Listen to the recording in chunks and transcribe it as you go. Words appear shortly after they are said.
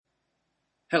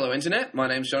Hello Internet, my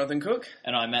name's Jonathan Cook,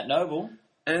 And I'm Matt Noble.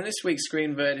 and this week's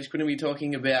Screen Vert is going to be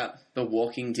talking about The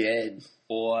Walking Dead.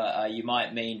 Or you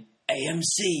might mean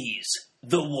AMC's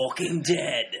The Walking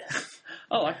Dead.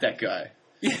 I like that guy.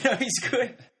 He's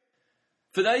good.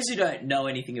 For those who don't know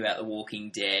anything about The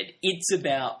Walking Dead, it's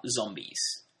about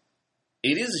zombies.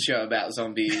 It is a show about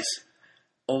zombies,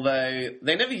 although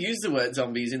they never use the word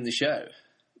zombies in the show.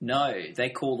 No, they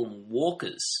call them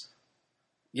walkers.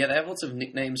 Yeah, they have lots of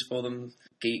nicknames for them,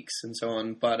 geeks and so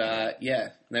on, but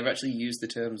never actually used the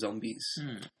term zombies.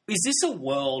 Is this a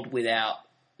world without,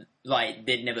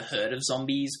 they'd never heard of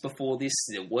zombies before this?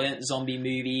 There weren't zombie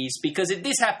movies? Because if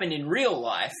this happened in real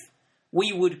life,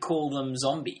 we would call them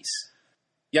zombies.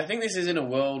 Yeah, I think this is in a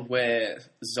world where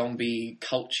zombie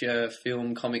culture,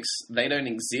 film, comics, they don't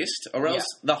exist. Or else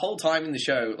the whole time in the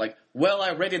show,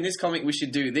 I read in this comic we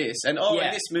should do this. And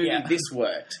in this movie this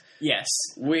worked. Yes.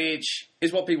 Which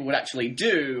is what people would actually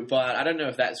do, but I don't know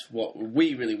if that's what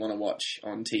we really want to watch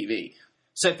on TV.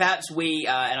 So perhaps we,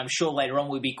 and I'm sure later on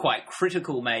we'll be quite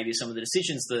critical maybe of some of the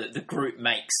decisions the group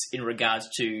makes in regards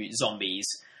to zombies.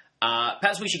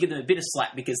 Perhaps we should give them a bit of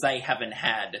slack because they haven't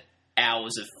had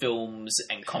hours of films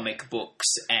and comic books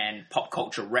and pop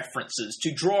culture references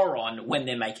to draw on when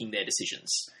they're making their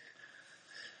decisions.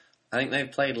 I think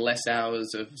they've played less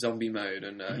hours of zombie mode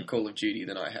and Call of Duty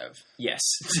than I have. Yes.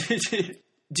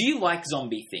 Do you like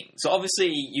zombie things? So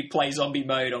obviously you play zombie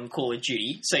mode on Call of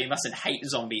Duty, so you mustn't hate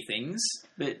zombie things,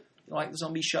 but you like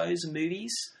zombie shows and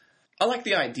movies? I like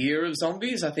the idea of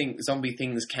zombies. I think zombie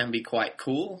things can be quite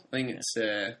cool. I think it's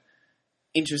an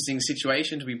interesting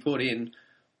situation to be put in.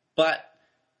 But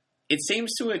it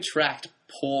seems to attract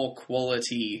poor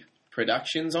quality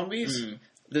production zombies.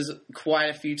 There's quite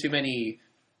a few too many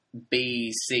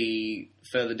B, C,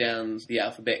 further down the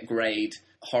alphabet grade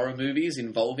horror movies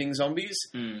involving zombies.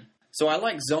 So I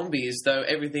like zombies, though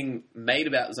everything made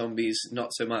about zombies, not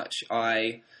so much.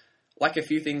 I like a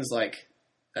few things like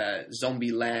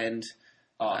Zombieland.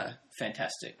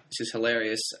 Fantastic. Which is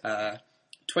hilarious.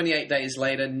 28 Days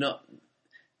Later,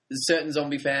 certain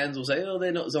zombie fans will say, oh,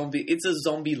 they're not zombie. It's a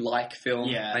zombie-like film.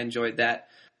 Yeah. I enjoyed that.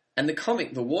 And the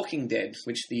comic, The Walking Dead,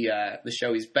 which the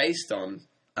show is based on,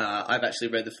 I've actually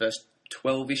read the first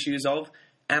 12 issues of,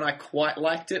 and I quite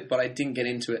liked it, but I didn't get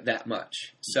into it that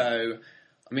much. So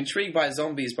I'm intrigued by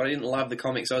zombies, but I didn't love the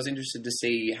comic, so I was interested to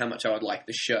see how much I would like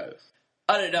the show.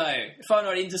 I don't know. If I'm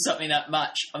not into something that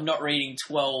much, I'm not reading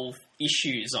 12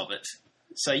 issues of it.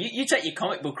 So you take your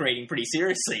comic book reading pretty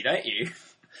seriously, don't you?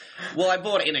 Well, I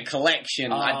bought it in a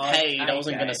collection. I paid. Okay. I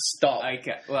wasn't going to stop.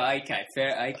 Okay. Well, okay.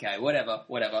 Fair. Okay.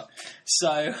 Whatever.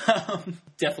 So,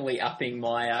 definitely upping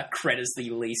my cred as the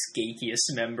least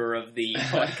geekiest member of the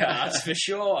podcast, for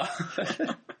sure.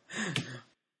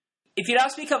 If you'd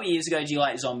asked me a couple of years ago, do you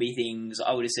like zombie things?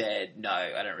 I would have said, no,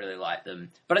 I don't really like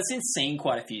them. But I've since seen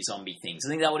quite a few zombie things. I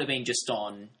think that would have been just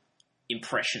on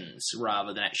impressions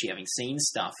rather than actually having seen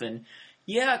stuff. And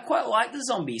yeah, I quite like the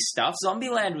zombie stuff.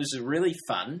 Zombieland was really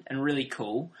fun and really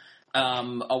cool.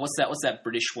 What's that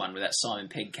British one with that Simon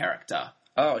Pegg character?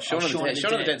 Oh, Shaun of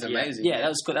the Dead's yeah. amazing. Yeah, that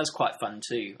was good. That was quite fun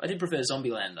too. I did prefer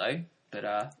Zombieland though,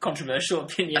 but controversial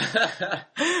opinion.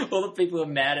 All the people are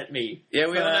mad at me. Yeah,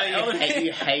 we all know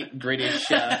you hate British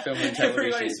film and television.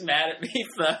 Everybody's mad at me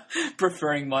for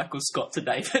preferring Michael Scott to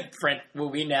David Brent. Will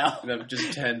we now? They've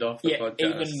just turned off the podcast.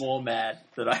 Even more mad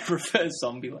that I prefer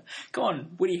Zombieland. Come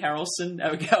on, Woody Harrelson,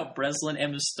 Abigail Breslin,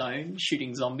 Emma Stone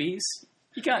shooting zombies.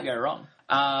 You can't go wrong.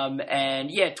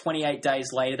 28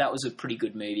 Days Later, that was a pretty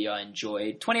good movie I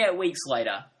enjoyed. 28 Weeks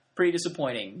Later, pretty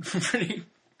disappointing.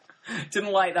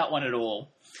 Didn't like that one at all.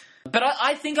 But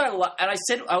I think I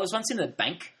was once in the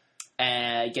bank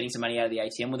getting some money out of the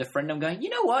ATM with a friend. I'm going, you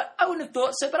know what? I wouldn't have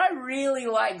thought so, but I really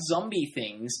like zombie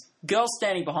things. Girl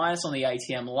standing behind us on the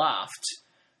ATM laughed,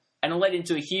 and it led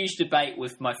into a huge debate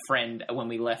with my friend when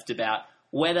we left about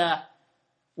whether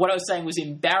what I was saying was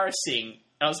embarrassing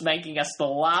and I was making us the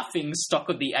laughing stock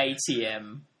of the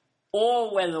ATM,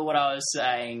 or whether what I was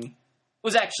saying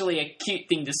was actually a cute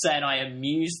thing to say and I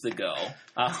amused the girl.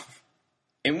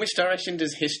 In which direction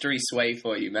does history sway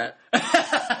for you, Matt?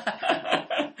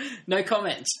 No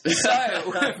comment. So,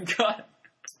 we've got...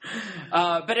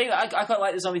 but anyway, I quite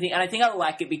like the zombie thing, and I think I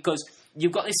like it because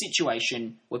you've got this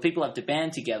situation where people have to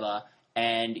band together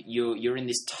and you're in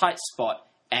this tight spot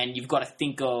and you've got to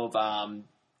think of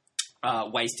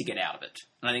ways to get out of it.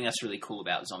 And I think that's really cool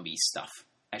about zombie stuff.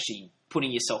 Actually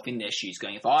putting yourself in their shoes,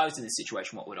 going, if I was in this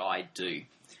situation, what would I do?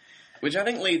 Which I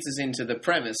think leads us into the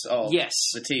premise of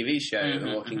the TV show,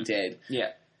 The Walking Dead.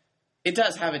 Yeah. It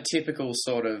does have a typical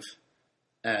sort of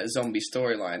zombie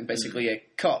storyline. Basically, a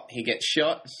cop, he gets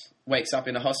shot, wakes up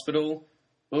in a hospital,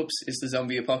 oops, it's the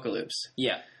zombie apocalypse.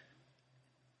 Yeah.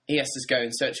 He has to go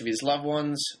in search of his loved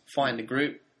ones, find a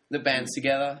group that bands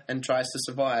together, and tries to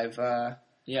survive the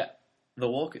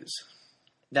walkers.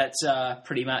 That's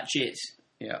pretty much it.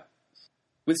 Yeah.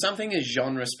 With something as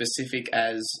genre-specific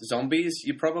as zombies,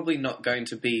 you're probably not going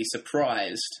to be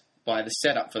surprised by the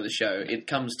setup for the show. It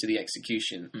comes to the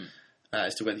execution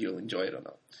as to whether you'll enjoy it or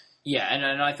not. Yeah,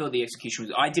 and I thought the execution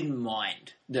was... I didn't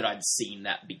mind that I'd seen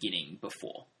that beginning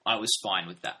before. I was fine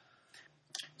with that.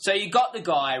 So you got the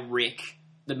guy, Rick,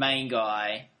 the main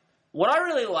guy. What I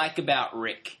really like about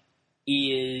Rick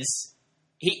is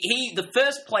he the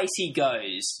first place he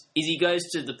goes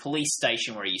to the police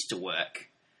station where he used to work,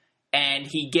 and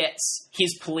he gets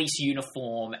his police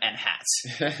uniform and hat.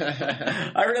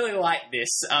 I really like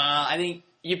this. I think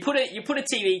you put a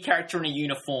TV character in a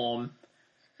uniform,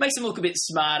 makes him look a bit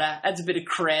smarter, adds a bit of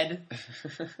cred.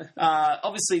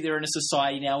 Obviously, they're in a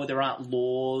society now where there aren't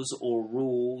laws or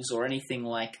rules or anything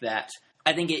like that.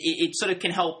 I think it sort of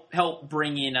can help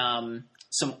bring in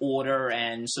some order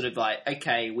and sort of like,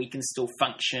 okay, we can still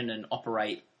function and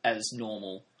operate as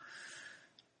normal.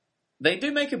 They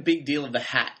do make a big deal of the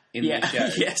hat in the show.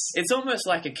 Yes. It's almost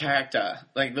like a character.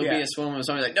 Like, there'll be a swarm of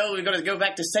zombies like, no, we've got to go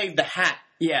back to save the hat.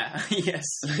 Yeah, yes.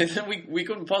 we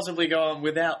couldn't possibly go on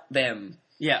without them.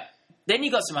 Yeah. Then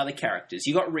you got some other characters.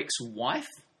 You got Rick's wife,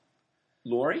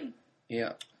 Laurie.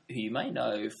 Yeah. Who you may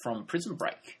know from Prison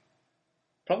Break.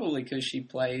 Probably because she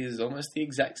plays almost the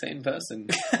exact same person.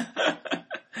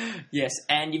 Yes,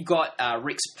 and you've got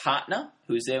Rick's partner,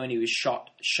 who was there when he was shot,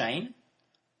 Shane.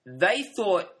 They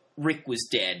thought Rick was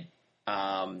dead,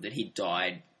 that he'd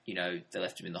died. You know, they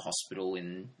left him in the hospital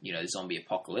in, zombie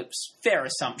apocalypse. Fair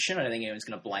assumption. I don't think anyone's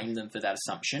going to blame them for that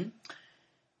assumption.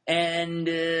 And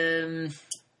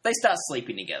they start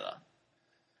sleeping together.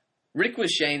 Rick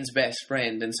was Shane's best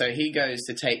friend, and so he goes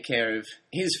to take care of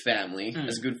his family,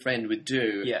 as a good friend would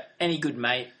do. Yeah, any good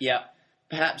mate, yeah.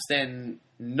 Perhaps then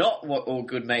not what all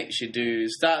good mates should do,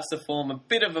 starts to form a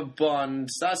bit of a bond,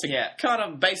 starts to kind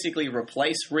of basically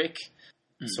replace Rick.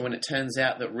 So when it turns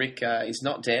out that Rick is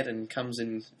not dead and comes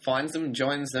and finds them and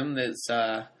joins them, there's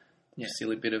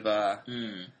still a bit of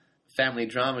family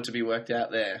drama to be worked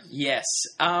out there. Yes.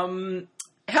 How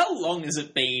long has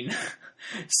it been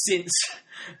since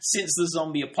the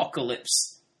zombie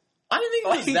apocalypse? I don't think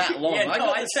it was that long. I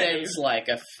got the sense like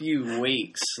a few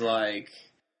weeks.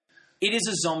 It is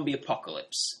a zombie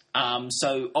apocalypse.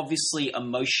 So obviously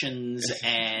emotions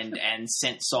and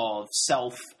sense of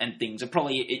self and things are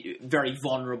probably very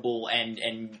vulnerable,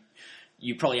 and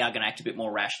you probably are going to act a bit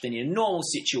more rash than in a normal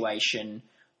situation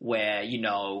where,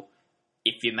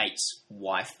 if your mate's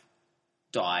wife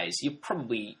dies, you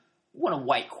probably want to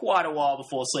wait quite a while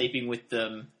before sleeping with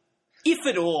them, if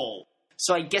at all.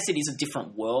 So I guess it is a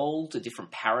different world, a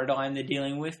different paradigm they're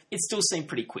dealing with. It still seemed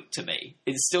pretty quick to me.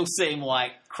 It still seemed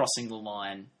like crossing the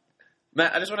line.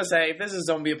 Matt, I just want to say, if there's a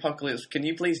zombie apocalypse, can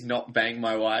you please not bang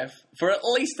my wife for at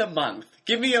least a month?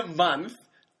 Give me a month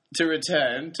to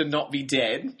return, to not be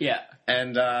dead. Yeah.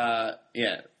 And,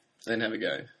 then have a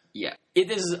go. Yeah.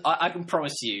 I can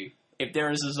promise you, if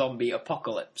there is a zombie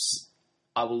apocalypse,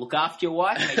 I will look after your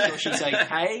wife, make sure she's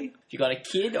okay. If you got a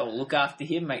kid, I will look after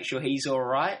him, make sure he's all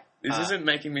right. This isn't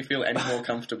making me feel any more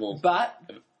comfortable. But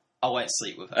I won't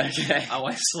sleep with her. Okay. I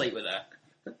won't sleep with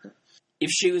her. If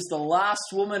she was the last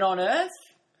woman on Earth,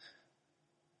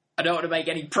 I don't want to make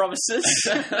any promises.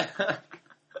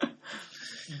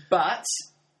 But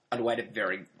I'd wait a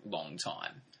very long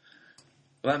time.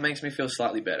 Well, that makes me feel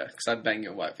slightly better, because I'd bang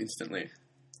your wife instantly.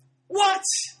 What?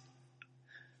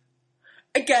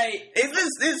 Okay.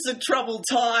 It's a troubled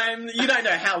time. You don't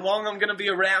know how long I'm going to be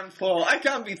around for. I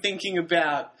can't be thinking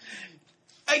about...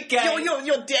 Okay.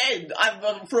 You're dead.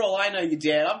 For all I know, you're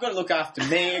dead. I've got to look after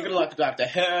me. I've got to look after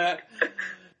her.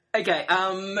 Okay,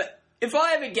 if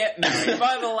I ever get married, if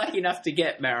I'm ever lucky enough to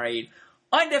get married,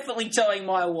 I'm definitely telling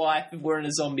my wife, if we're in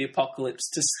a zombie apocalypse,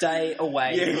 to stay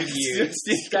away from you.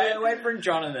 Stay away from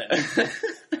Jonathan.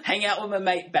 Hang out with my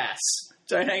mate Bass.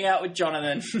 Don't hang out with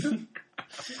Jonathan.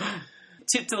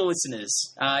 Tip to the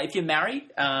listeners: if you're married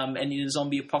and in a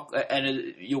zombie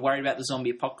and you're worried about the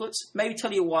zombie apocalypse, maybe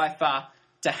tell your wife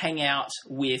to hang out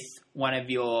with one of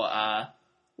your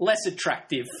less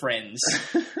attractive friends,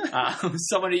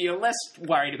 someone who you're less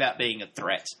worried about being a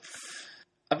threat.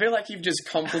 I feel like you've just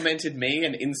complimented me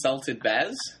and insulted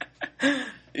Baz.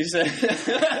 You said,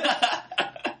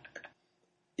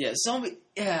 yeah, zombie.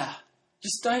 Yeah,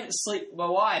 just don't sleep with my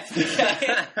wife.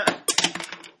 Okay?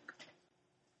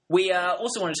 We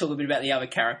also want to talk a bit about the other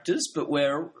characters, but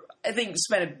I think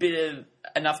spent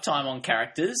enough time on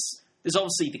characters. There's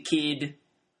obviously the kid,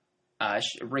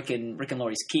 Rick and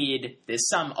Laurie's kid. There's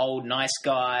some old nice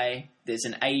guy. There's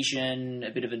an Asian,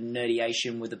 a bit of a nerdy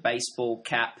Asian with a baseball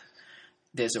cap.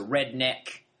 There's a redneck.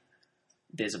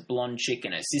 There's a blonde chick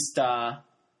and her sister.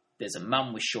 There's a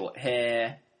mum with short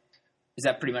hair. Is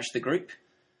that pretty much the group?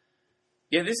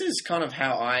 Yeah, this is kind of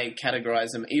how I categorize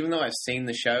them, even though I've seen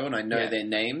the show and I know their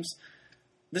names.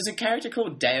 There's a character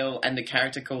called Dale and a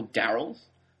character called Daryl.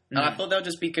 And I thought they'll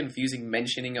just be confusing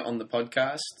mentioning it on the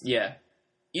podcast. Yeah.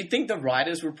 You'd think the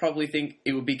writers would probably think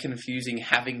it would be confusing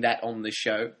having that on the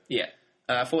show. Yeah.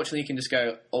 Fortunately, you can just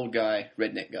go old guy,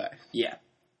 redneck guy. Yeah.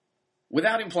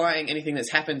 Without implying anything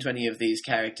that's happened to any of these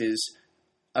characters,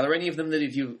 are there any of them that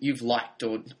you've liked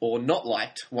or not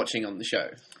liked watching on the show?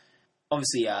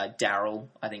 Obviously, Daryl,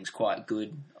 I think, is quite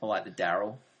good. I like the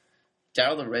Daryl.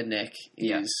 Daryl the redneck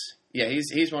is... Yeah,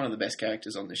 he's one of the best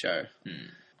characters on the show.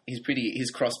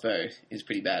 His crossbow is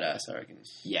pretty badass, I reckon.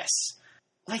 Yes.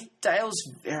 Like, Dale's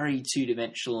very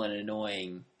two-dimensional and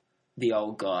annoying, the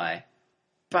old guy.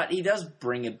 But he does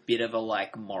bring a bit of a,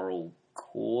 like, moral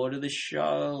core to the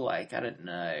show. Like, I don't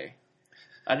know.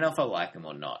 I don't know if I like him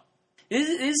or not.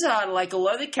 It is hard. Like, a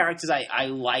lot of the characters, I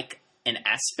like an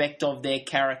aspect of their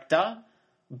character,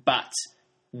 but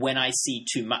when I see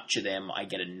too much of them, I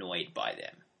get annoyed by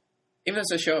them. Even though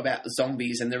it's a show about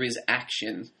zombies and there is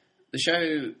action, the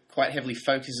show quite heavily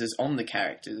focuses on the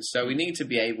characters. So we need to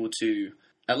be able to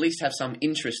at least have some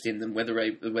interest in them, whether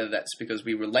that's because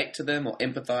we relate to them or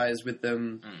empathize with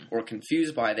them or are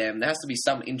confused by them. There has to be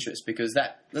some interest because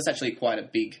that's actually quite a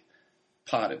big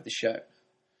part of the show.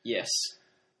 Yes.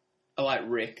 I like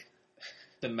Rick,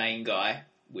 the main guy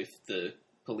with the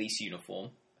police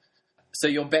uniform. So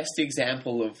your best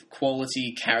example of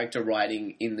quality character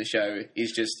writing in the show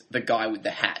is just the guy with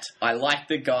the hat. I like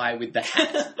the guy with the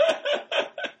hat.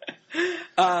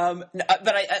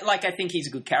 But I think he's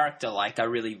a good character. Like, I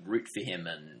really root for him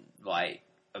and, like,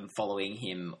 I'm following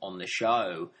him on the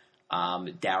show.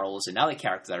 Daryl's another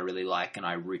character that I really like and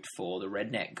I root for, the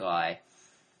redneck guy.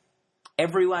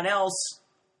 Everyone else,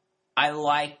 I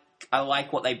like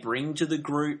what they bring to the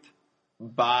group,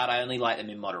 but I only like them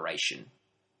in moderation.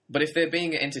 But if they're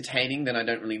being entertaining, then I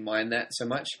don't really mind that so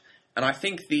much. And I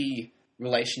think the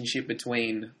relationship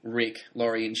between Rick,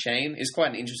 Laurie, and Shane is quite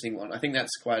an interesting one. I think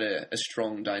that's quite a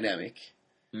strong dynamic.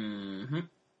 Mm-hmm.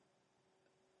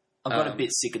 I got a bit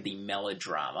sick of the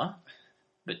melodrama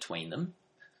between them.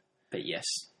 But yes.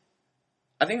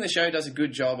 I think the show does a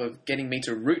good job of getting me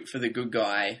to root for the good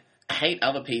guy, hate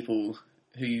other people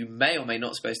who you may or may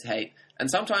not supposed to hate,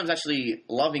 and sometimes actually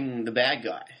loving the bad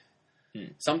guy.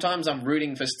 Sometimes I'm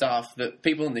rooting for stuff that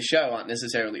people in the show aren't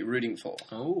necessarily rooting for.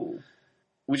 Oh.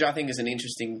 Which I think is an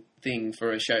interesting thing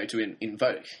for a show to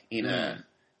invoke in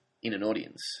an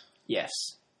audience. Yes.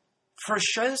 For a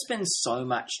show that spends so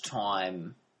much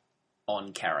time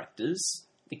on characters,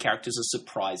 the characters are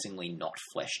surprisingly not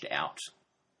fleshed out.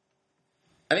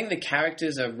 I think the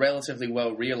characters are relatively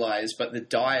well realised, but the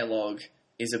dialogue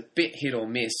is a bit hit or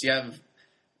miss. You have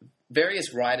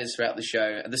various writers throughout the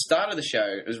show. At the start of the show,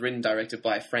 it was written and directed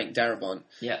by Frank Darabont.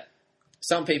 Yeah.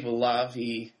 Some people love.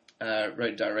 He wrote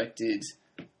and directed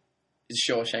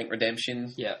Shawshank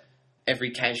Redemption. Yeah.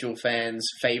 Every casual fan's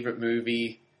favourite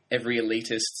movie. Every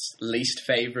elitist's least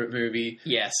favourite movie.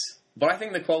 Yes. But I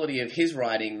think the quality of his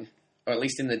writing, or at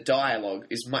least in the dialogue,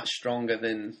 is much stronger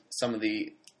than some of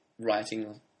the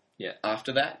writing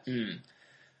after that.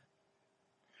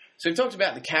 So we've talked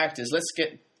about the characters. Let's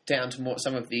get down to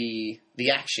some of the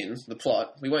action, the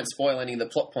plot. We won't spoil any of the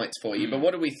plot points for you, but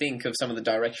what do we think of some of the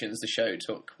directions the show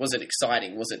took? Was it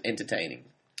exciting? Was it entertaining?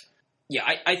 Yeah,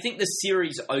 I think the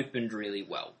series opened really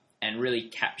well and really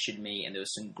captured me, and there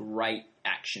was some great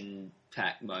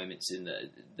action-packed moments in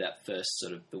that first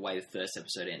sort of, the way the first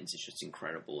episode ends is just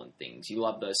incredible and things. You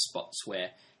love those spots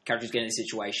where characters get into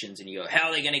situations and you go, how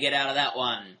are they going to get out of that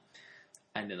one?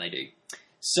 And then they do.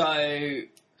 So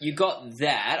you got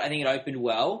that. I think it opened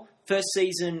well. First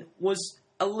season was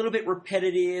a little bit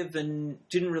repetitive and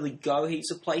didn't really go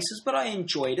heaps of places, but I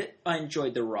enjoyed it. I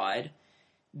enjoyed the ride.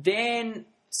 Then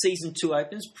season 2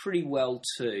 opens pretty well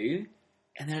too,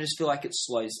 and then I just feel like it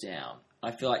slows down.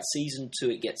 I feel like season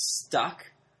 2, it gets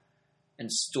stuck and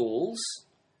stalls,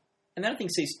 and then I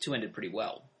think season 2 ended pretty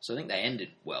well. So I think they ended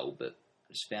well, but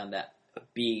I just found that a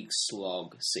big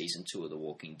slog, season 2 of The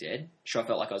Walking Dead. Sure, I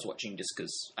felt like I was watching just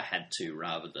because I had to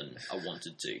rather than I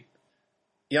wanted to.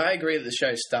 Yeah, I agree that the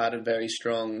show started very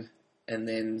strong and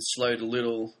then slowed a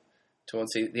little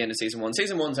towards the end of season 1.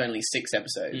 Season 1's only 6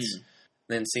 episodes.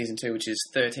 Then season 2, which is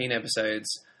 13 episodes.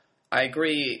 I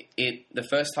agree, the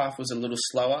first half was a little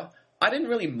slower. I didn't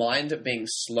really mind it being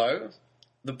slow.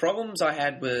 The problems I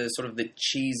had were sort of the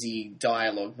cheesy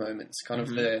dialogue moments, kind of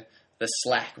the the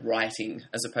slack writing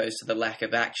as opposed to the lack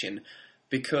of action,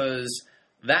 because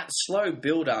that slow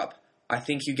build-up, I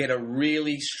think you get a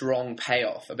really strong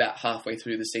payoff about halfway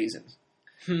through the season.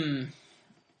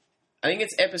 I think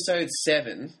it's episode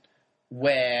 7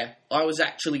 where I was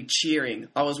actually cheering.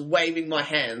 I was waving my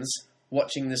hands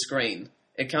watching the screen.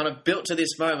 It kind of built to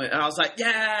this moment, and I was like,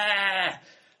 yeah!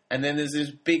 And then there's this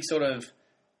big sort of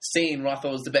scene where I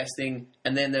thought was the best thing,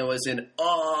 and then there was an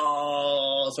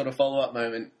sort of follow-up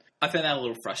moment. I found that a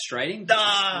little frustrating.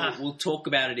 We'll talk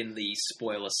about it in the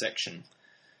spoiler section.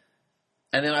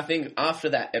 And then I think after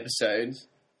that episode,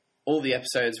 all the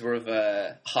episodes were of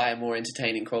a higher, more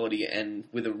entertaining quality, and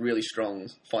with a really strong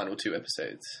final 2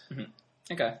 episodes.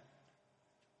 Mm-hmm. Okay.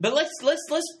 But let's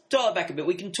dial it back a bit.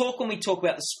 We can talk when we talk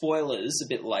about the spoilers a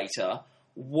bit later,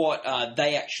 what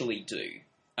they actually do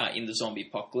in the zombie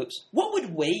apocalypse. What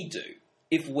would we do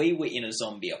if we were in a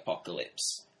zombie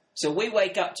apocalypse? So we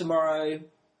wake up tomorrow,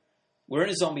 we're in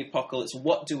a zombie apocalypse,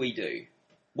 what do we do?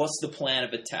 What's the plan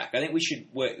of attack? I think we should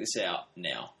work this out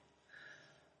now.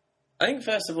 I think,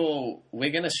 first of all,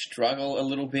 we're going to struggle a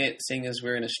little bit, seeing as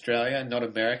we're in Australia, not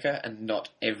America, and not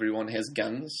everyone has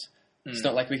guns. It's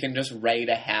not like we can just raid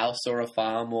a house or a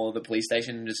farm or the police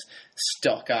station and just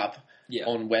stock up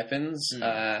on weapons.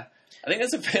 I think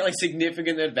that's a fairly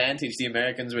significant advantage the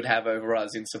Americans would have over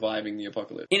us in surviving the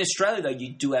apocalypse. In Australia, though,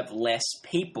 you do have less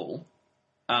people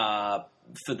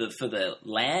for the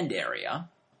land area,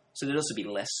 so there'd also be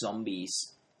less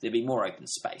zombies. There'd be more open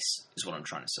space, is what I'm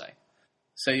trying to say.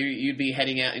 So you'd be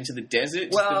heading out into the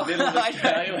desert, the middle of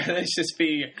Australia, where there's just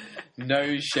be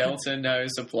no shelter, no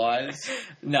supplies?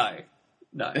 No,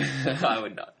 I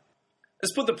would not.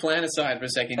 Let's put the plan aside for a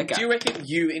second. Okay. Do you reckon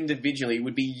you individually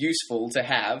would be useful to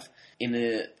have in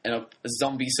a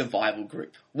zombie survival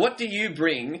group? What do you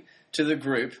bring to the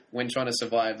group when trying to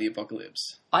survive the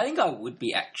apocalypse? I think I would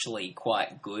be actually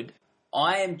quite good.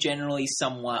 I am generally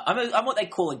someone... I'm what they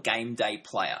call a game day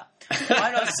player.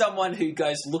 I'm not someone who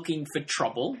goes looking for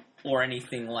trouble or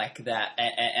anything like that,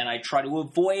 and I try to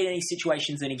avoid any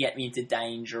situations that get me into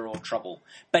danger or trouble.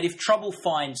 But if trouble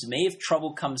finds me, if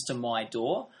trouble comes to my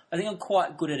door, I think I'm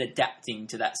quite good at adapting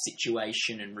to that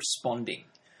situation and responding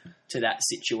to that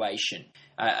situation.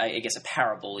 I guess a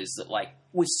parable is that, like,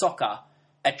 with soccer,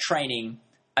 at training,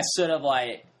 I sort of,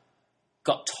 like,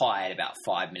 got tired about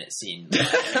 5 minutes in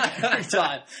every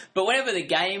time. But whenever the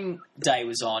game day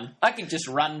was on, I could just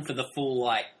run for the full,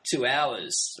 2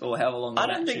 hours or however long the I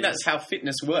don't match think is. that's how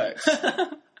fitness works.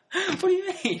 What do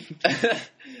you mean?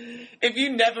 If you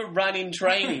never run in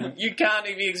training, you can't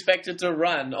be expected to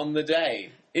run on the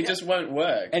day. It just won't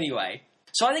work. Anyway,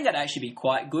 so I think I'd actually be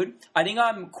quite good. I think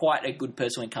I'm quite a good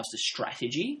person when it comes to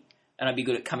strategy, and I'd be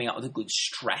good at coming up with a good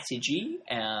strategy.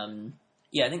 I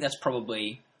think that's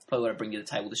probably what I bring to the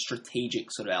table, the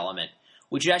strategic sort of element,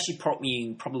 which would actually prop me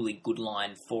in probably good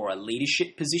line for a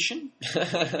leadership position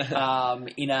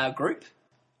in our group.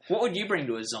 What would you bring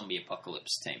to a zombie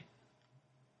apocalypse team?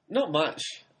 Not much,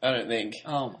 I don't think.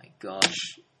 Oh my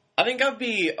gosh. I think I'd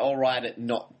be alright at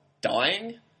not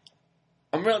dying.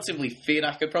 I'm relatively fit.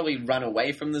 I could probably run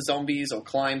away from the zombies or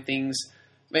climb things.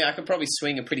 I mean, I could probably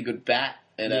swing a pretty good bat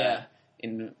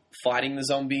in fighting the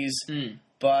zombies.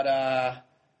 But,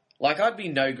 I'd be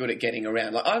no good at getting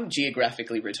around. I'm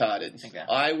geographically retarded. Okay.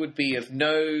 I would be of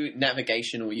no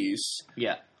navigational use.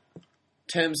 Yeah.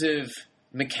 In terms of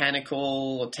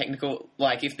mechanical or technical,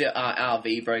 if the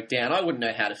RV broke down, I wouldn't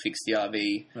know how to fix the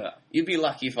RV. Yeah. You'd be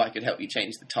lucky if I could help you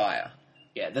change the tyre.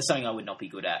 Yeah, that's something I would not be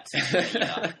good at.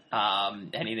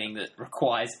 Anything that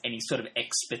requires any sort of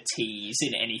expertise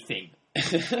in anything.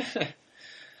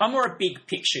 I'm more a big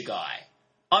picture guy.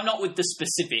 I'm not with the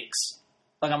specifics.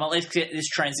 Let's get this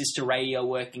transistor radio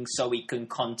working so we can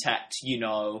contact, see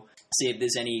if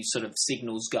there's any sort of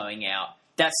signals going out.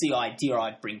 That's the idea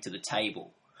I'd bring to the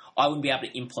table. I wouldn't be able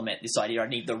to implement this idea. I'd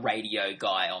need the radio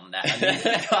guy on that. I need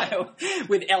the guy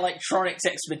with electronics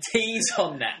expertise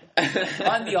on that.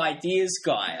 I'm the ideas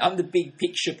guy. I'm the big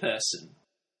picture person.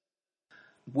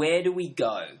 Where do we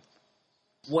go?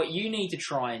 What you need to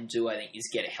try and do, I think, is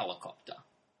get a helicopter.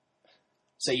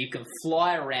 So you can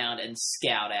fly around and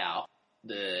scout out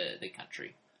the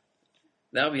country.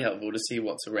 That'll be helpful to see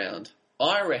what's around.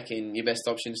 I reckon your best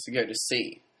option is to go to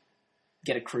sea.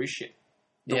 Get a cruise ship.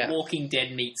 The Walking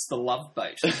Dead meets the Love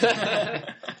Boat.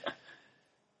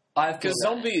 Because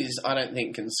zombies, I don't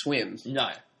think, can swim. No.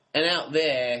 And out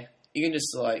there, you can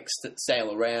just,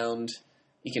 sail around.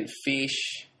 You can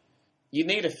fish. You'd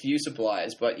need a few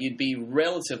supplies, but you'd be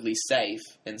relatively safe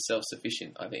and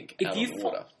self-sufficient, I think, out on the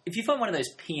water. If you find one of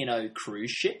those P&O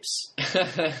cruise ships,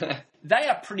 they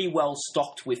are pretty well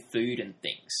stocked with food and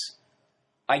things.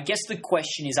 I guess the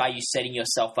question is, are you setting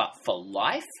yourself up for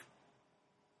life?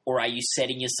 Or are you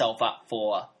setting yourself up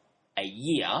for a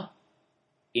year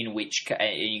in which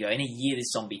you go, in a year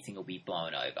this zombie thing will be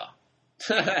blown over?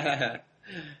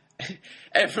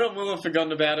 Everyone will have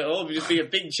forgotten about it all. It'll just be a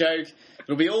big joke.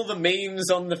 It'll be all the memes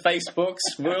on the Facebooks.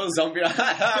 World zombie.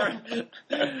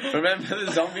 Remember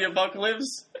the zombie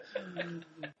apocalypse?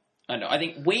 I know. I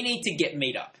think we need to get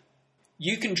meet up.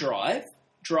 You can drive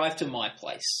to my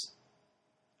place.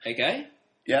 Okay?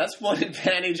 Yeah, that's one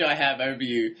advantage I have over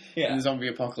you Yeah. in the zombie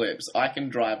apocalypse. I can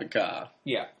drive a car.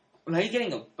 Yeah. Maybe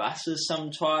getting a bus of some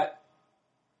type.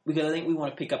 Because I think we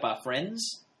want to pick up our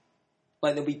friends.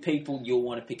 Like, there'll be people you'll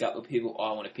want to pick up, there'll be people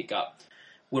I want to pick up.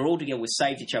 We're all together, we've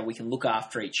saved each other, we can look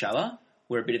after each other.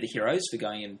 We're a bit of the heroes for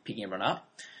going and picking everyone up.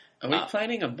 Are we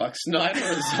planning a Bucks night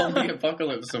or a zombie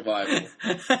apocalypse survival?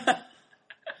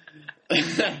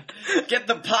 Get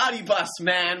the party bus,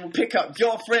 man. We'll pick up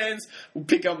your friends. We'll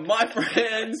pick up my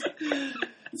friends.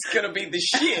 It's going to be the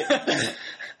shit.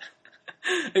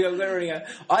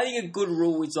 I think a good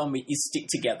rule with zombie is stick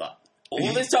together.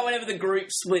 All this time, whenever the group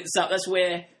splits up, that's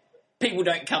where people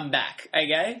don't come back,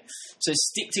 okay? So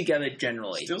stick together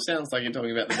generally. Still sounds like you're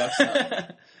talking about the Bucks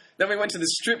night. Then we went to the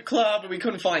strip club and we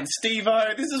couldn't find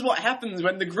Steve-O. This is what happens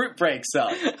when the group breaks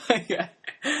up. Okay.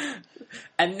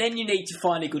 And then you need to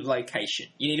find a good location.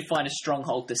 You need to find a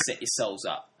stronghold to set yourselves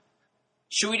up.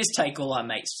 Should we just take all our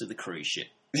mates to the cruise ship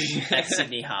at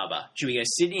Sydney Harbour? Should we go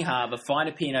Sydney Harbour, find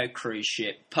a P&O cruise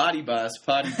ship? Party bus,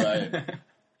 party boat.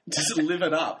 Just live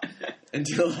it up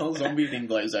until the whole zombie thing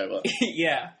blows over.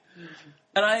 Yeah.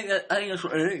 And I think that's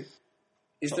what I do.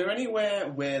 Is there anywhere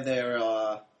where there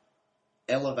are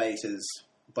elevators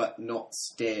but not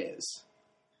stairs?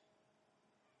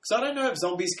 Because I don't know if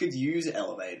zombies could use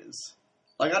elevators.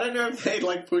 Like, I don't know if they'd,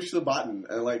 like, push the button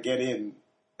and, like, get in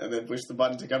and then push the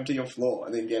button to come to your floor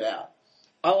and then get out.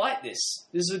 I like this.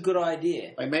 This is a good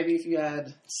idea. Like, maybe if you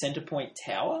had Centrepoint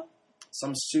Tower?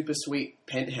 some super sweet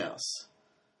penthouse.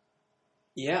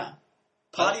 Yeah.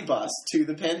 Party bus to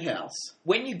the penthouse.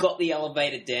 When you got the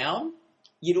elevator down,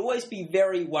 you'd always be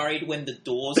very worried when the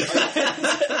doors opened at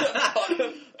the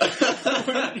bottom.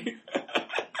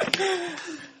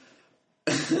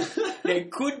 There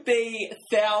could be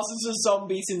thousands of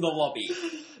zombies in the lobby.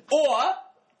 Or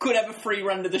could have a free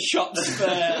run to the shops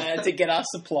to get our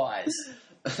supplies.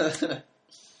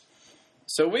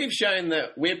 So we've shown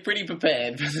that we're pretty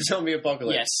prepared for the zombie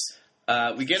apocalypse.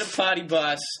 Yes. We get a party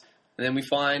bus, and then we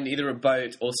find either a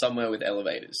boat or somewhere with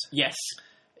elevators. Yes.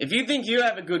 If you think you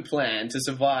have a good plan to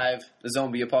survive the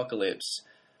zombie apocalypse,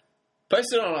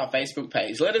 post it on our Facebook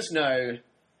page. Let us know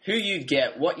who you'd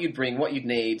get, what you'd bring, what you'd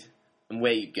need, and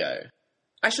where you'd go.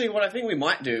 Actually, what I think we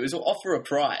might do is we'll offer a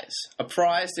prize. A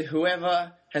prize to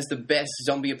whoever has the best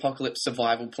zombie apocalypse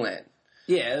survival plan.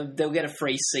 Yeah, they'll get a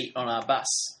free seat on our bus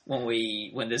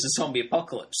when there's a zombie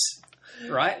apocalypse.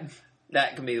 Right?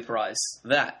 That can be the prize.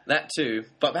 That too.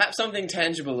 But perhaps something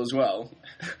tangible as well.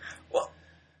 Well,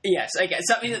 yes, okay.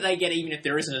 Something that they get even if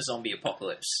there isn't a zombie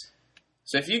apocalypse.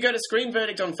 So if you go to Screen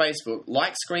Verdict on Facebook,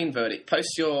 like Screen Verdict,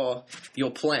 post your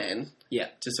plan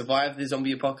to survive the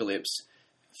zombie apocalypse.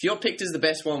 If you're picked as the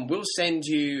best one, we'll send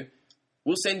you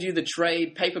the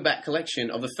trade paperback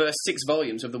collection of the first 6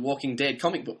 volumes of the Walking Dead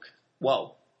comic book.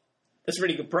 Whoa. That's a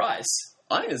really good prize.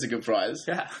 I think it's a good prize.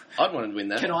 Yeah. I'd want to win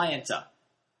that. Can I enter?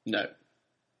 No.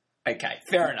 Okay,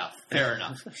 fair enough.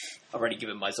 I've already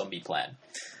given my zombie plan.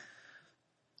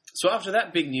 So after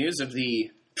that big news of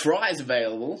the prize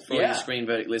available for all you Screen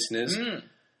Verdict listeners,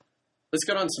 let's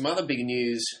get on some other big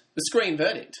news. The Screen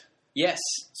Verdict. Yes.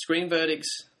 Screen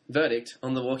Verdict's verdict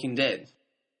on The Walking Dead.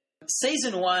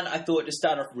 Season 1, I thought to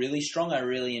start off really strong. I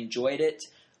really enjoyed it.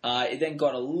 It then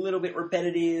got a little bit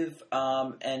repetitive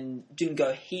and didn't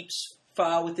go heaps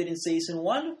far with it in Season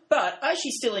 1, but I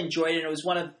actually still enjoyed it. It was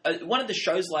one of the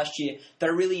shows last year that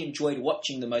I really enjoyed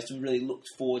watching the most and really looked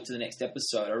forward to the next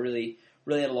episode. I really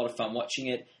had a lot of fun watching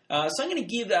it. So I'm going to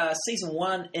give Season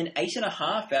 1 an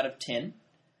 8.5 out of 10.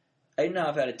 8.5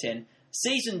 out of 10.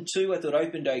 Season 2 I thought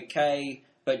opened okay,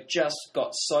 but just got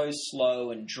so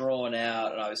slow and drawn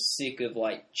out, and I was sick of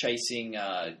chasing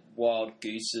wild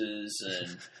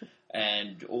gooses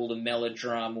and all the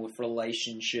melodrama with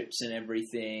relationships and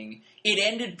everything. It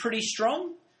ended pretty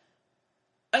strong.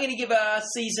 I'm going to give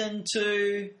Season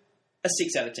 2 a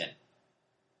 6 out of 10.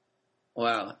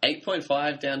 Wow,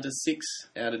 8.5 down to 6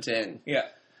 out of 10. Yeah.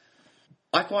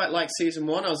 I quite liked Season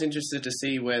 1. I was interested to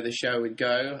see where the show would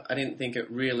go. I didn't think it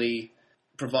really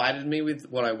provided me with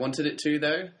what I wanted it to,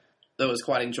 though. That was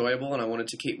quite enjoyable, and I wanted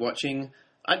to keep watching.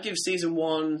 I'd give Season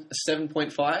 1 a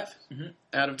 7.5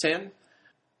 out of 10.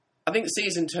 I think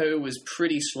season 2 was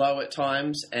pretty slow at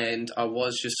times, and I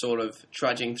was just sort of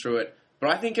trudging through it.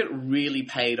 But I think it really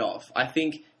paid off. I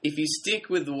think if you stick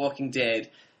with The Walking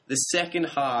Dead, the second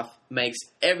half makes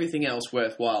everything else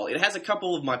worthwhile. It has a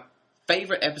couple of my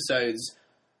favourite episodes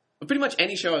of pretty much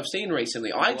any show I've seen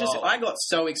recently. I got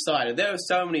so excited. There were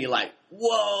so many like,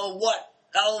 whoa, what?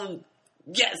 Oh,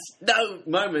 yes, no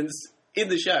moments in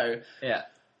the show. Yeah.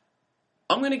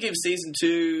 I'm going to give season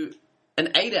 2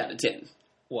 an 8 out of 10.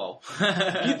 Whoa.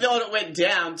 You thought it went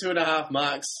down 2.5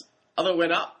 marks. I thought it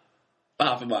went up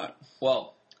half a mark.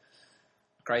 Whoa.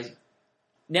 Crazy.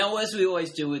 Now, as we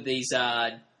always do with these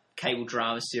cable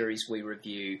drama series we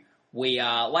review, we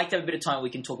like to have a bit of time where we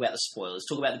can talk about the spoilers,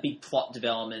 talk about the big plot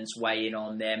developments, weigh in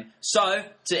on them. So,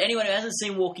 to anyone who hasn't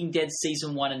seen Walking Dead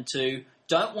Season 1 and 2,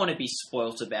 don't want to be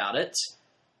spoilt about it,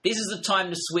 this is the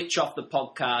time to switch off the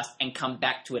podcast and come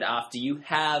back to it after you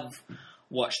have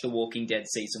watched The Walking Dead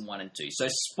Season 1 and 2. So,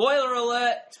 spoiler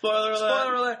alert! Spoiler alert!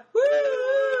 Spoiler alert! Woo!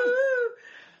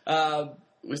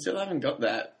 We still haven't got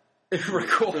that.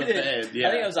 Recorded. Yeah.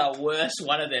 I think it was our worst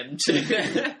one of them, too.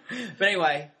 But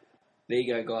anyway, there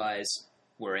you go, guys.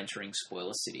 We're entering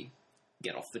Spoiler City.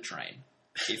 Get off the train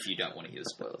if you don't want to hear the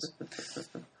spoilers.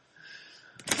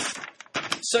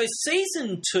 So,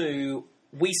 Season 2,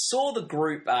 we saw the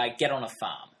group get on a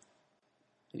farm.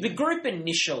 Yeah. The group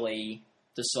initially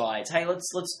decides, hey,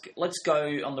 let's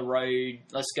go on the road,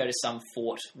 let's go to some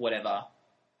fort, whatever,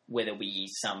 where there'll be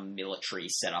some military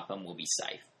set up and we'll be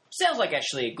safe. Sounds like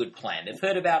actually a good plan. They've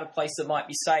heard about a place that might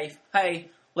be safe. Hey,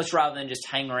 let's rather than just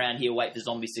hang around here, wait for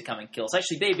zombies to come and kill us,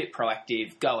 actually be a bit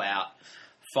proactive, go out,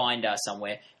 find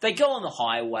somewhere. They go on the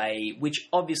highway, which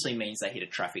obviously means they hit a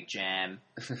traffic jam.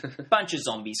 Bunch of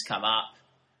zombies come up.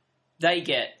 They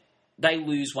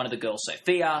lose one of the girls,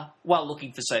 Sophia. While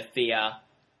looking for Sophia,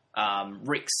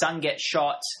 Rick's son gets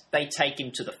shot. They take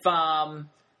him to the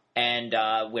farm, and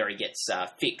where he gets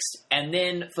fixed. And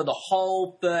then for the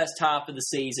whole first half of the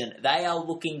season, they are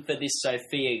looking for this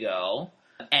Sophia girl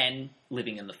and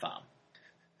living in the farm.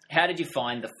 How did you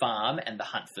find the farm and the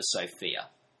hunt for Sophia?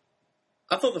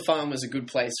 I thought the farm was a good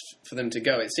place for them to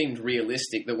go. It seemed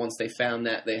realistic that once they found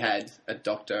that, they had a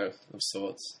doctor of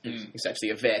sorts. It's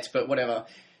actually a vet, but whatever.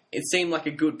 It seemed like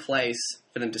a good place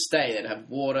for them to stay. They'd have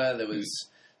water, there was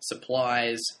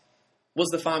supplies. Was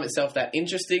the farm itself that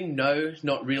interesting? No,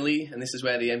 not really. And this is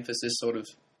where the emphasis sort of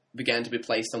began to be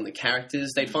placed on the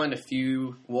characters. They'd find a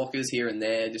few walkers here and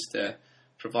there just to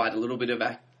provide a little bit of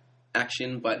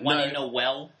action, but one in a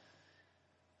well.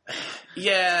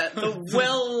 Yeah, the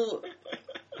well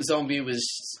zombie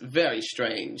was very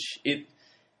strange.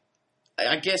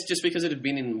 I guess just because it had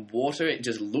been in water, it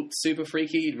just looked super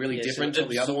freaky, really different to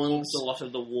the other ones. A lot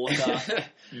of the water.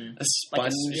 A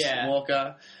sponge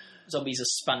walker. Zombies are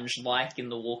sponge-like in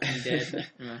The Walking Dead.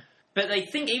 But they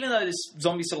think, even though this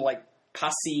zombie's sort of like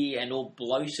pussy and all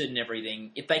bloated and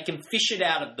everything, if they can fish it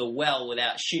out of the well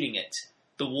without shooting it,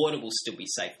 the water will still be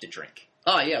safe to drink.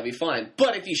 Oh, yeah, it'll be fine.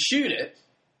 But if you shoot it,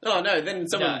 oh no, then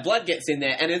someone's blood gets in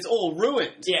there and it's all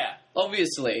ruined. Yeah.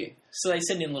 Obviously. So they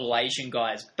send in little Asian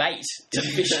guys bait to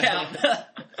fish out.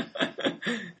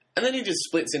 And then he just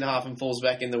splits in half and falls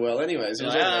back in the well anyways. It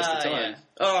was all a waste of time. Yeah.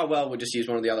 Oh, well, we'll just use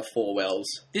one of the other 4 wells.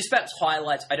 This perhaps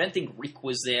highlights, I don't think Rick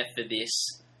was there for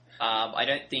this. I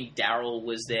don't think Daryl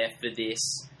was there for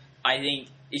this. I think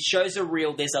it shows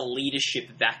there's a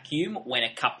leadership vacuum when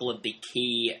a couple of the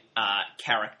key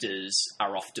characters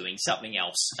are off doing something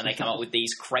else and they come up with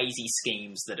these crazy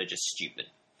schemes that are just stupid.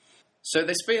 So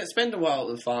they spend a while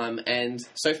at the farm, and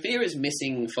Sophia is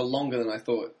missing for longer than I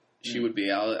thought she would be.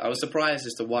 I was surprised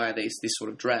as to why this sort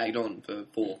of dragged on for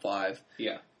 4 or 5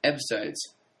 episodes.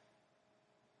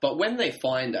 But when they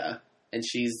find her, and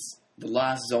she's the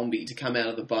last zombie to come out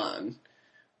of the barn,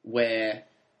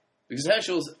 because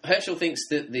Herschel thinks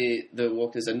that the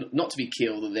walkers are not to be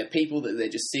killed, that they're people, that they're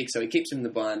just sick, so he keeps them in the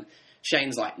barn.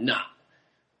 Shane's like, nah,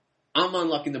 I'm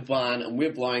unlocking the barn and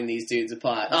we're blowing these dudes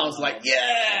apart. I was like,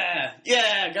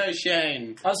 yeah, go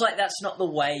Shane. I was like, that's not the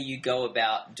way you go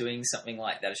about doing something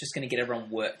like that. It's just going to get everyone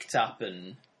worked up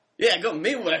and... Yeah, it got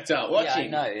me worked up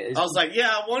watching. Yeah, I know. I was like, yeah,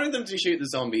 I wanted them to shoot the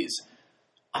zombies.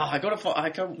 Oh,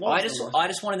 I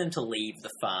just wanted them to leave the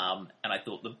farm, and I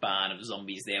thought the barn of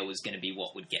zombies there was going to be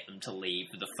what would get them to leave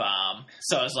the farm.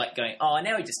 So I was like going, oh,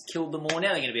 now we just killed them all.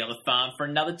 Now they're going to be on the farm for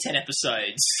another 10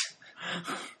 episodes.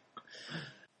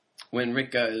 When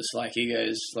Rick goes,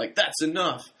 that's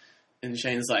enough. And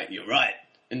Shane's like, you're right.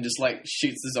 And just,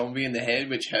 shoots the zombie in the head,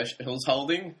 which Herschel's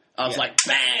holding. I was like,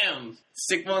 bam!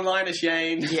 Sick one-liner,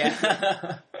 Shane.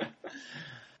 Yeah.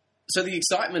 So the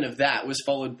excitement of that was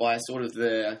followed by sort of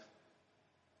the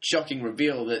shocking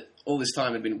reveal that all this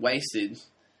time had been wasted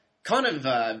kind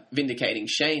of vindicating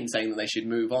Shane, saying that they should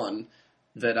move on,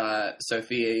 that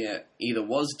Sophia either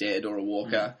was dead or a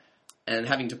walker, and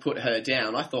having to put her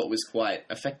down, I thought was quite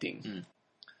affecting.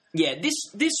 Yeah,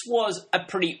 this was a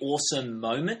pretty awesome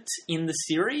moment in the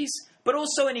series, but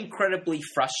also an incredibly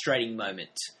frustrating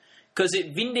moment, because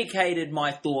it vindicated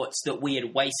my thoughts that we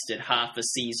had wasted half a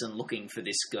season looking for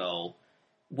this girl,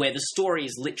 where the story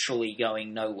is literally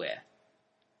going nowhere.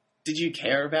 Did you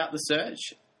care about the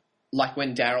search? Like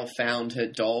when Daryl found her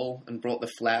doll and brought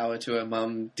the flower to her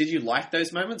mum, did you like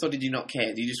those moments or did you not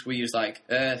care? Were you just like,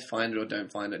 find it or don't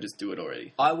find it, just do it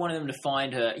already? I wanted them to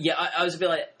find her. Yeah, I was a bit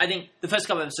like, I think the first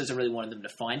couple of episodes I really wanted them to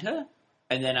find her.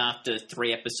 And then after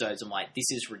 3 episodes, I'm like, this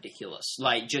is ridiculous.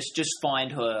 Like, just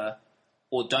find her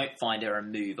or don't find her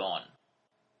and move on.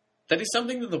 That is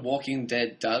something that The Walking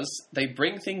Dead does. They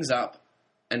bring things up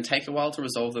and take a while to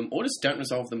resolve them or just don't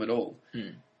resolve them at all.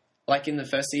 Like in the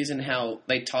first season, how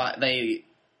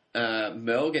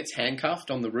Merle gets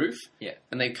handcuffed on the roof,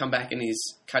 and they come back and he's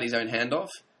cut his own hand off,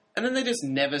 and then they just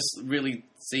never really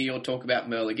see or talk about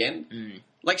Merle again.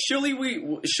 Like surely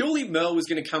Merle was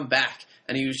going to come back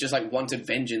and he was just like wanted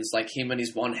vengeance, like him and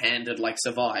his one hand had like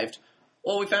survived,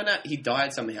 or we found out he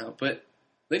died somehow, but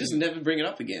they just never bring it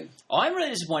up again. I'm really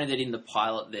disappointed that in the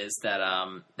pilot there's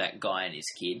that guy and his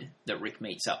kid that Rick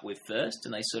meets up with first,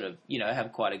 and they sort of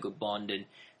have quite a good bond. And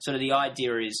sort of the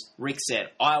idea is Rick said,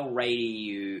 "I'll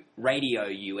radio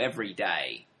you every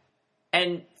day."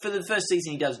 And for the first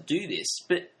season he does do this,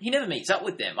 but he never meets up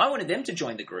with them. I wanted them to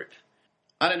join the group.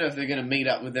 I don't know if they're going to meet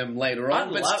up with them later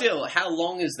on, but still, how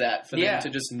long is that for them to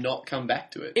just not come back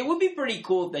to it? It would be pretty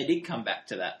cool if they did come back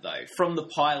to that, though. From the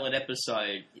pilot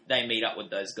episode, they meet up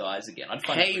with those guys again.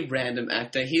 Hey, random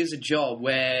actor, here's a job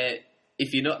where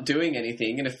if you're not doing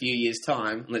anything in a few years'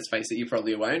 time, and let's face it, you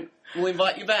probably won't, we'll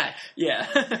invite you back. Yeah.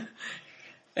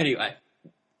 Anyway.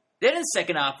 Then in the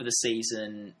second half of the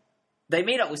season, they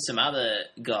meet up with some other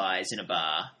guys in a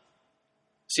bar.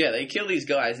 So yeah, they kill these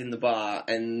guys in the bar,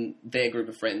 and their group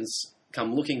of friends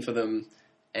come looking for them,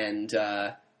 and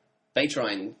they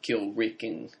try and kill Rick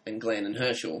and Glenn and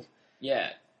Herschel.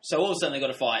 Yeah. So all of a sudden they've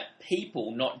got to fight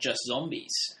people, not just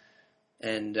zombies.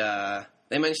 And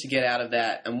they manage to get out of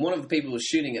that, and one of the people who's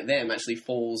shooting at them actually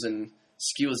falls and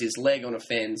skewers his leg on a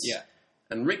fence. Yeah.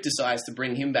 And Rick decides to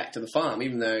bring him back to the farm,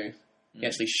 even though he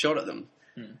actually shot at them.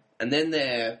 And then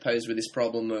they're posed with this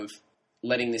problem of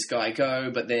letting this guy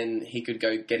go, but then he could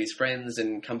go get his friends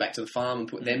and come back to the farm and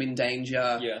put them in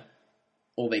danger. Yeah.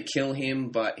 Or they kill him,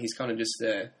 but he's kind of just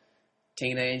a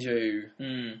teenager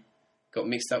who got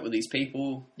mixed up with these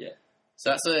people. Yeah.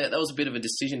 So that was a bit of a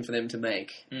decision for them to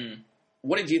make.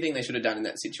 What did you think they should have done in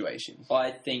that situation? I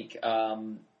think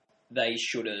they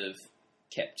should have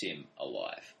kept him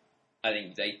alive. I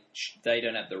think they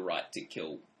don't have the right to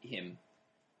kill him.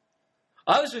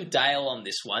 I was with Dale on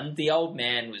this one. The old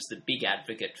man was the big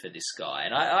advocate for this guy,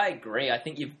 and I agree. I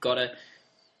think you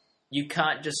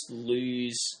can't just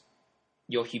lose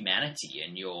your humanity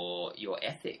and your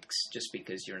ethics just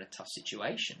because you're in a tough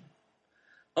situation.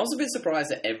 I was a bit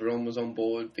surprised that everyone was on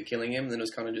board for killing him, and then it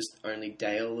was kind of just only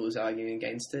Dale that was arguing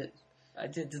against it. I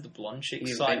did the blonde chick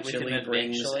He side with him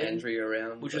brings eventually, Andrea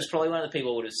around, which was probably one of the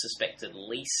people I would have suspected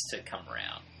least to come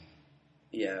around.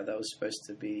 Yeah, that was supposed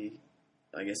to be,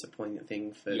 I guess, a poignant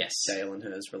thing for Dale and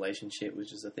her's relationship,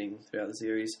 which is a thing throughout the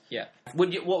series. Yeah.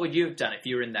 What would you have done if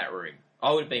you were in that room?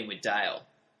 I would have been with Dale.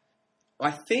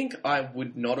 I think I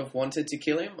would not have wanted to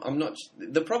kill him.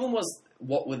 The problem was,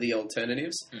 what were the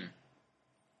alternatives?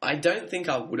 I don't think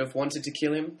I would have wanted to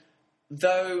kill him,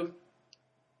 though.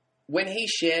 When he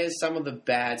shares some of the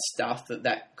bad stuff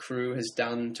that crew has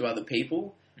done to other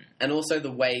people, and also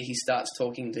the way he starts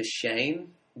talking to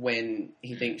Shane when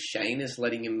he thinks Shane is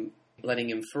letting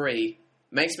him free,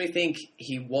 makes me think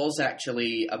he was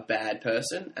actually a bad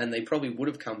person, and they probably would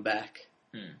have come back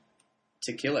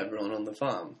to kill everyone on the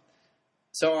farm.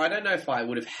 So I don't know if I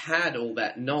would have had all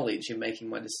that knowledge in making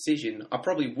my decision. I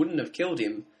probably wouldn't have killed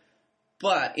him,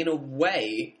 but in a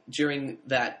way, during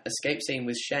that escape scene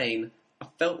with Shane, I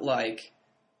felt like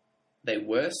they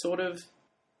were sort of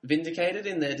vindicated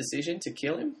in their decision to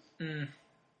kill him.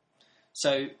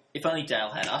 So if only Dale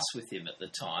had us with him at the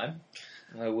time,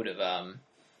 I would have.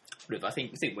 I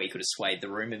think we could have swayed the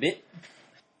room a bit.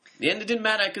 The end, it didn't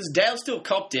matter because Dale still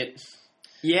copped it.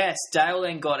 Yes, Dale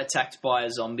then got attacked by a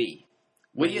zombie.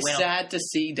 Were you sad to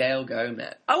see Dale go,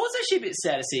 Matt? I was actually a bit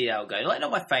sad to see Dale go. Like, not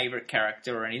my favourite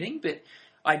character or anything, but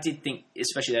I did think,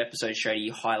 especially that episode showed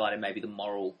he highlighted maybe the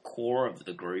moral core of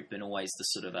the group and always the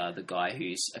sort of the guy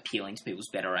who's appealing to people's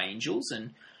better angels.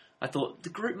 And I thought the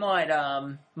group might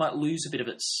lose a bit of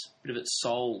its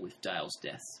soul with Dale's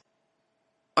death.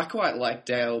 I quite like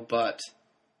Dale, but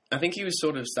I think he was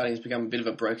sort of starting to become a bit of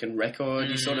a broken record.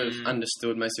 You sort of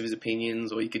understood most of his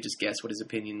opinions, or you could just guess what his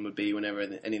opinion would be whenever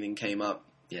anything came up.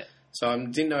 Yeah. So I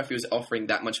didn't know if he was offering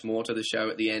that much more to the show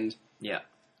at the end. Yeah.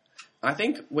 I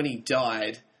think when he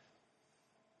died,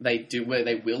 they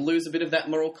will lose a bit of that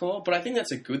moral core, but I think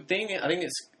that's a good thing. I think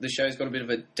the show's got a bit of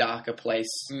a darker place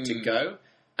to go,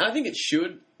 and I think it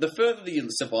should. The further that you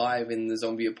survive in the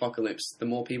zombie apocalypse, the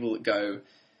more people that go,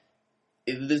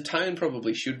 the tone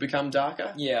probably should become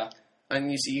darker. Yeah.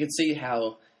 And you can see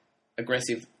how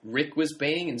aggressive Rick was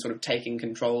being and sort of taking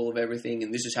control of everything,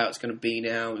 and this is how it's going to be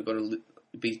now. We've got to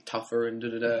be tougher and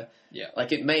da-da-da. Yeah.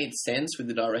 Like, it made sense with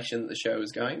the direction that the show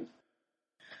was going.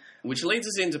 Which leads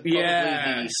us into probably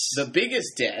the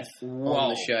biggest death on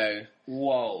the show.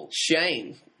 Whoa.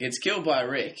 Shane gets killed by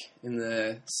Rick in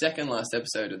the second last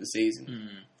episode of the season.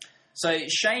 So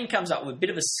Shane comes up with a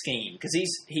bit of a scheme, because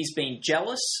he's been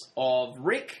jealous of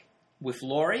Rick with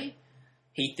Laurie.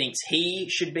 He thinks he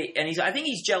should be... And I think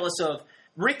he's jealous of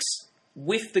Rick's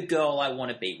with the girl I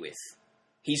want to be with.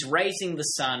 He's raising the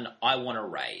son I want to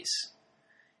raise.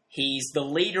 He's the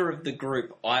leader of the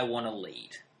group I want to lead.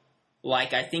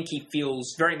 Like, I think he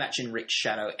feels very much in Rick's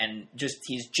shadow, and just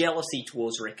his jealousy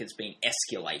towards Rick has been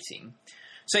escalating.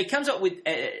 So he comes up with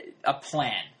a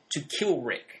plan to kill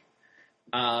Rick.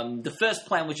 The first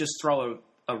plan was just throw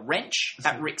a wrench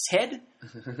at Rick's head.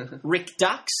 Rick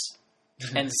ducks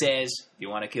and says, if you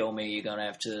want to kill me, you're going to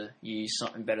have to use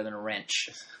something better than a wrench.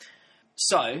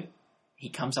 So he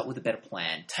comes up with a better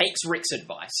plan, takes Rick's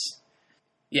advice.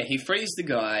 Yeah, he frees the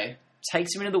guy,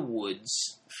 takes him into the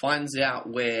woods, finds out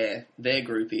where their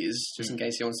group is, just in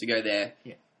case he wants to go there,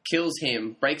 kills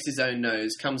him, breaks his own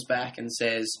nose, comes back and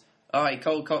says, oh, he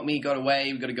cold caught me, got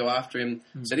away, we've got to go after him.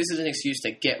 So this is an excuse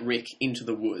to get Rick into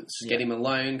the woods, get him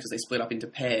alone, because they split up into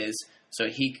pairs, so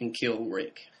he can kill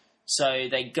Rick. So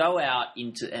they go out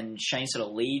and Shane sort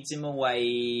of leads him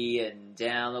away and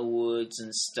down the woods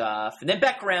and stuff, and then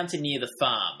back around to near the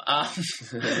farm.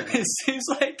 It seems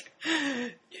like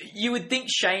you would think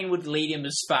Shane would lead him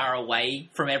as far away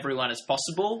from everyone as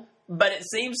possible, but it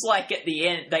seems like at the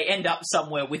end they end up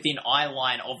somewhere within eye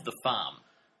line of the farm,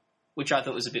 which I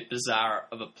thought was a bit bizarre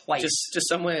of a place. Just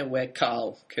somewhere where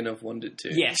Carl can have wandered to.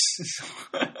 Yes.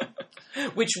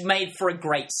 Which made for a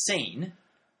great scene,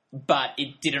 but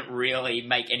it didn't really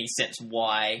make any sense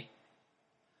why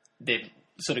they've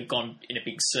sort of gone in a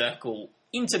big circle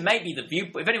into maybe the view.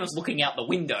 If anyone's looking out the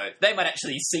window, they might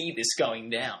actually see this going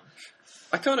down.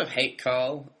 I kind of hate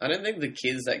Carl. I don't think the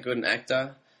kid's that good an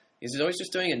actor. He's always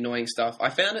just doing annoying stuff. I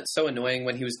found it so annoying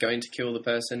when he was going to kill the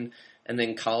person, and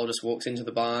then Carl just walks into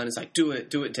the barn and is like, do it,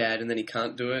 Dad, and then he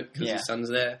can't do it because his son's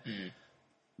there.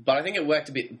 But I think it worked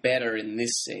a bit better in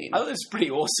this scene. I thought it was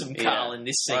pretty awesome, Carl, in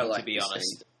this scene, to be honest.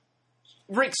 Scene.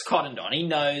 Rick's cottoned on. He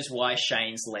knows why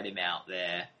Shane's let him out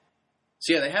there.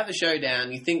 So, they have the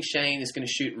showdown. You think Shane is going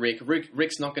to shoot Rick.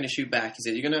 Rick's not going to shoot back. He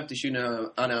says, you're going to have to shoot an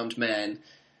unarmed man.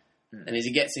 And as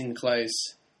he gets in close,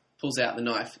 pulls out the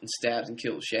knife and stabs and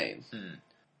kills Shane.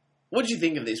 What did you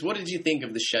think of this? What did you think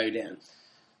of the showdown?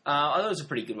 I thought it was a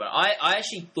pretty good one. I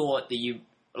actually thought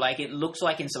that it looks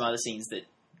like in some other scenes that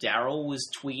Daryl was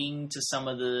twigging to some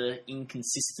of the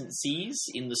inconsistencies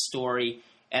in the story.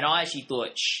 And I actually thought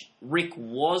Rick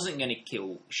wasn't going to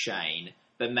kill Shane,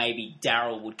 but maybe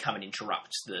Daryl would come and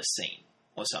interrupt the scene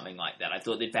or something like that. I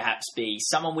thought there'd perhaps be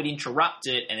someone would interrupt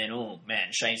it, and then, oh man,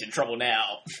 Shane's in trouble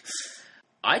now.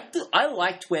 I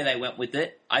liked where they went with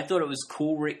it. I thought it was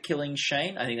cool, Rick killing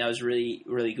Shane. I think that was really,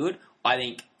 really good. I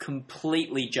think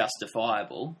completely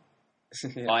justifiable.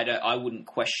 I wouldn't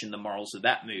question the morals of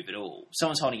that move at all.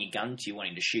 Someone's holding a gun to you,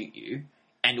 wanting to shoot you,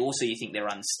 and also you think they're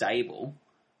unstable.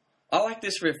 I like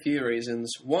this for a few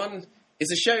reasons. One,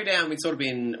 it's a showdown we'd sort of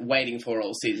been waiting for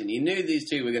all season. You knew these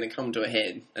two were going to come to a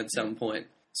head at some point.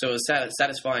 So it was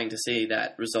satisfying to see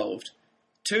that resolved.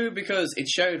 Two, because it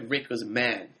showed Rick was a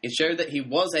man. It showed that he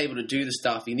was able to do the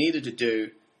stuff he needed to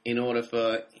do in order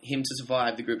for him to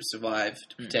survive, the group to survive,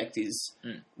 to protect his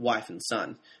wife and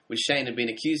son, which Shane had been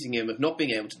accusing him of not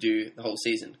being able to do the whole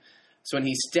season. So when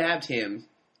he stabbed him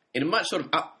in a much sort of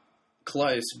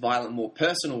up-close, violent, more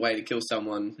personal way to kill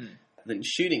someone than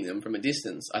shooting them from a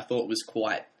distance, I thought was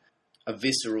quite a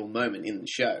visceral moment in the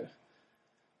show.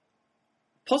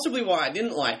 Possibly why I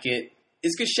didn't like it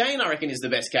is because Shane, I reckon, is the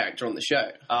best character on the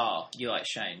show. Oh, you like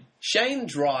Shane? Shane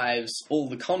drives all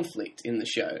the conflict in the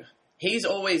show. He's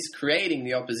always creating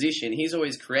the opposition. He's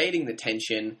always creating the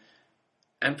tension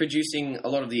and producing a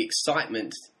lot of the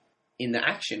excitement in the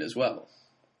action as well.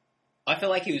 I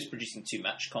felt like he was producing too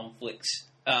much conflict.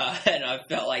 And I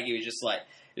felt like he was just like...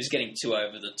 was getting too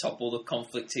over the top, all the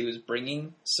conflict he was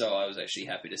bringing. So I was actually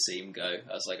happy to see him go.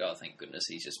 I was like, oh, thank goodness,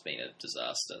 he's just been a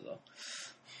disaster, though.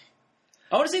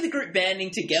 I want to see the group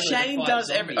banding together. Shane does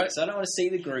everything. I don't want to see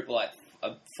the group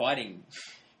fighting.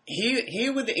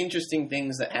 Here were the interesting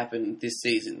things that happened this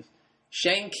season.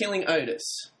 Shane killing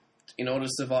Otis in order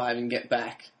to survive and get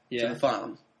back to the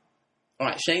farm. All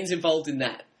right, Shane's involved in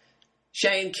that.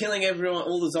 Shane killing everyone,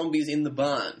 all the zombies in the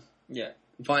barn. Yeah.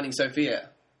 Finding Sophia.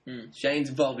 Shane's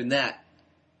involved in that.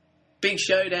 Big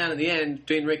showdown at the end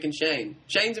between Rick and Shane.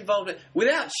 Shane's involved in...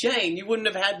 Without Shane, you wouldn't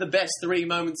have had the best 3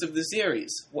 moments of the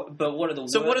series. What are the...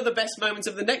 So what are the best moments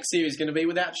of the next series going to be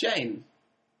without Shane?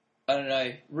 I don't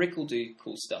know. Rick will do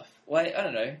cool stuff. Wait, I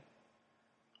don't know.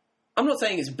 I'm not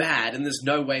saying it's bad and there's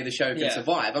no way the show can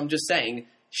survive. I'm just saying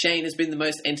Shane has been the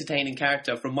most entertaining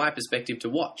character from my perspective to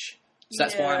watch. So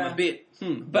that's why I'm a bit...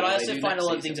 But I also find a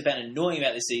lot of things I found annoying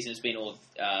about this season has been all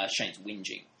Shane's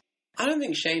whinging. I don't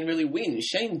think Shane really wins.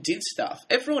 Shane did stuff.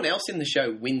 Everyone else in the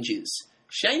show whinges.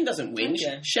 Shane doesn't whinge.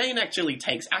 Okay. Shane actually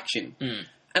takes action.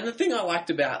 And the thing I liked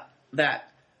about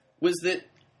that was that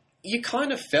you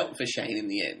kind of felt for Shane in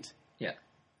the end. Yeah.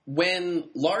 When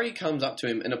Laurie comes up to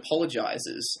him and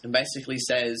apologizes and basically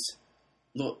says,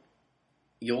 look,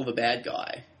 you're the bad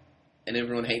guy and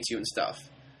everyone hates you and stuff,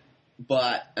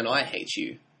 and I hate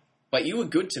you, but you were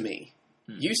good to me.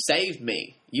 You saved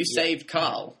me. You saved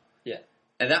Carl. Yeah.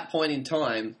 At that point in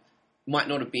time, might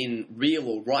not have been real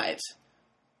or right,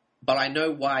 but I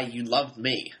know why you loved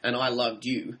me and I loved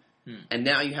you. And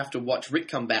now you have to watch Rick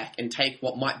come back and take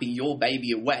what might be your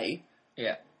baby away.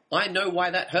 Yeah. I know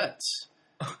why that hurts.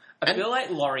 I feel like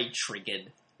Laurie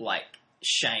triggered,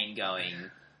 Shane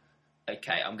going,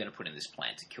 okay, I'm going to put in this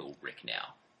plan to kill Rick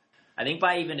now. I think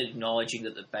by even acknowledging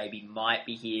that the baby might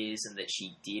be his and that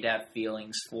she did have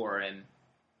feelings for him,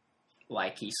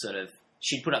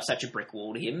 she'd put up such a brick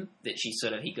wall to him that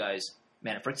he goes,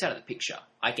 man, if Rick's out of the picture,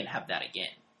 I can have that again.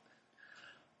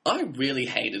 I really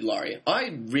hated Laurie.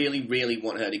 I really, really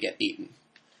want her to get eaten.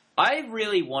 I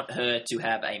really want her to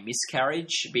have a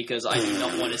miscarriage because I do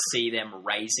not want to see them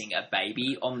raising a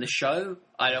baby on the show.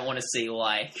 I don't want to see,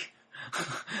 I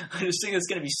just think it's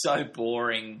going to be so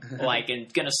boring, and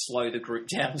going to slow the group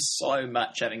down so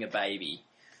much having a baby.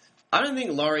 I don't think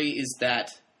Laurie is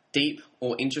that deep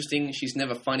or interesting. She's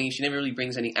never funny. She never really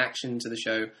brings any action to the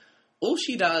show. All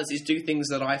she does is do things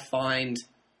that I find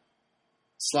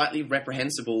slightly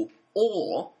reprehensible,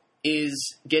 or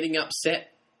is getting upset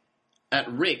at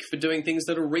Rick for doing things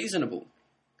that are reasonable.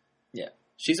 Yeah.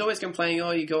 She's always complaining,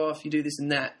 oh, you go off, you do this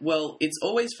and that. Well, it's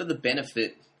always for the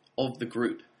benefit of the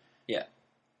group. Yeah.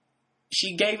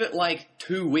 She gave it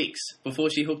 2 weeks before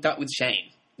she hooked up with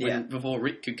Shane. Before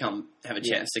Rick could have a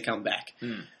chance to come back.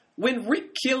 When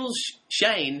Rick kills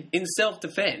Shane in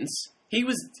self-defense,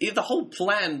 the whole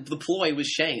plan, the ploy was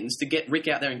Shane's to get Rick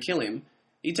out there and kill him.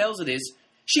 He tells her this.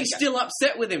 She's still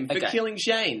upset with him for killing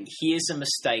Shane. Here's a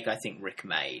mistake I think Rick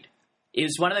made. It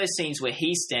was one of those scenes where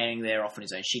he's standing there off on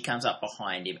his own. She comes up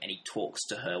behind him and he talks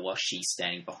to her while she's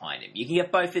standing behind him. You can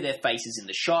get both of their faces in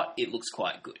the shot. It looks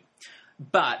quite good.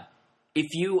 But if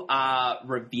you are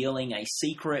revealing a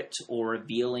secret or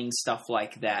revealing stuff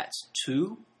like that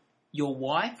to your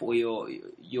wife or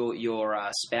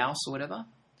your spouse or whatever,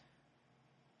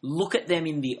 look at them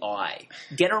in the eye.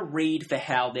 Get a read for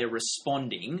how they're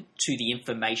responding to the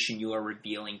information you are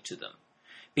revealing to them.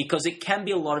 Because it can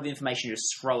be a lot of information to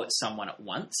just throw at someone at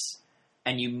once,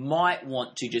 and you might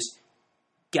want to just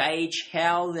gauge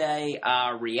how they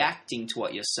are reacting to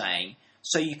what you're saying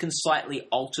so you can slightly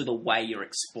alter the way you're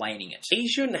explaining it. He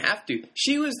shouldn't have to.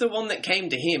 She was the one that came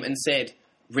to him and said,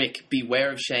 Rick,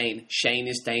 beware of Shane. Shane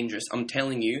is dangerous. I'm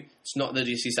telling you, it's not that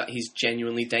he's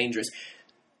genuinely dangerous.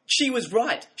 She was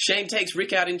right. Shane takes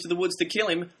Rick out into the woods to kill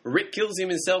him. Rick kills him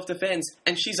in self-defense,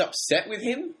 and she's upset with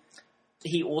him?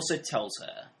 He also tells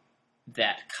her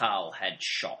that Carl had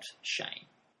shot Shane.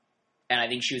 And I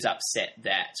think she was upset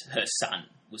that her son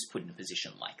was put in a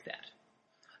position like that.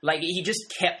 He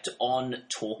just kept on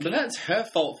talking. But that's her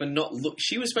fault for not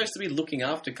she was supposed to be looking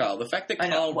after Carl. The fact that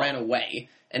Carl ran away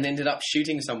and ended up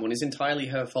shooting someone is entirely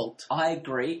her fault. I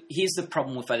agree. Here's the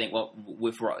problem with, I think,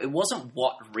 it wasn't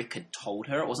what Rick had told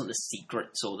her. It wasn't the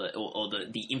secrets or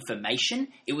the information.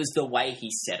 It was the way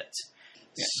he said it.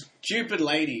 Yeah. Stupid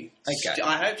lady. Okay.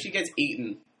 I hope she gets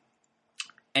eaten.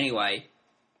 Anyway,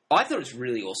 I thought it was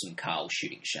really awesome Carl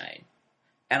shooting Shane.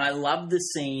 And I love the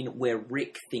scene where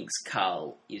Rick thinks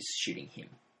Carl is shooting him.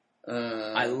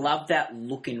 I love that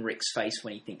look in Rick's face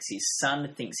when he thinks his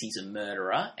son thinks he's a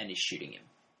murderer and is shooting him.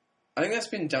 I think that's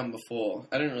been done before.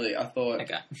 I thought...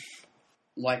 Okay.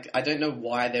 I don't know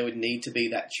why there would need to be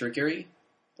that trickery.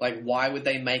 Like, why would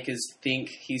they make us think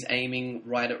he's aiming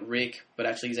right at Rick, but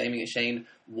actually he's aiming at Shane?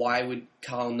 Why would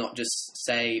Carl not just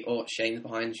say, oh, Shane's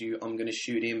behind you, I'm going to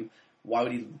shoot him? Why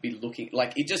would he be looking...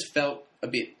 Like, it just felt a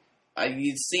bit...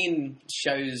 You'd seen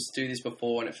shows do this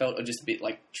before, and it felt just a bit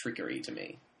like trickery to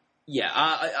me. Yeah,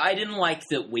 I didn't like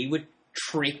that we were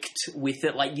tricked with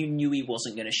it. Like, you knew he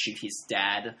wasn't going to shoot his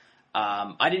dad.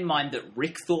 I didn't mind that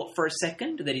Rick thought for a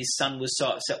second that his son was so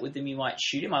upset with him he might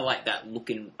shoot him. I liked that look,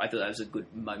 and I thought that was a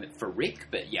good moment for Rick.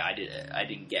 But yeah, I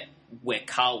didn't get where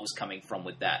Carl was coming from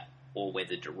with that, or where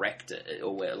the director,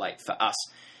 or where, like, for us.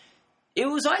 It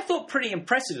was, I thought, pretty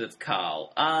impressive of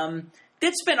Carl.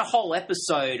 They'd spent a whole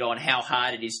episode on how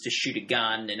hard it is to shoot a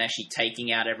gun and actually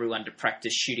taking out everyone to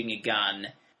practice shooting a gun.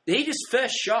 He just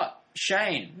first shot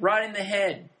Shane right in the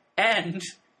head, and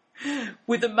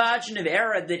with a margin of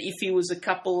error that if he was a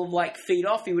couple of feet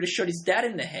off, he would have shot his dad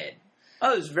in the head.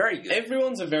 Oh, it was very good.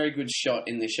 Everyone's a very good shot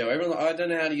in this show. Everyone, I don't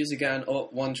know how to use a gun. Oh,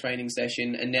 one training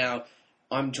session, and now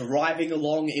I'm driving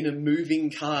along in a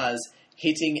moving cars,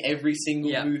 hitting every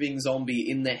single moving zombie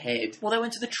in the head. Well, they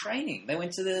went to the training. They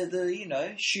went to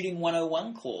the shooting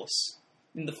 101 course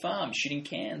in the farm, shooting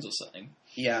cans or something.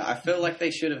 Yeah, I feel like they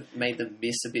should have made them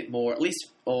miss a bit more, at least,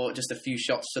 or just a few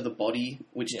shots to the body,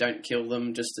 which don't kill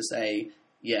them, just to say,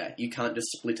 yeah, you can't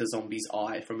just split a zombie's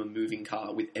eye from a moving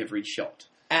car with every shot.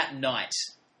 At night.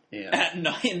 Yeah. At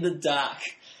night in the dark.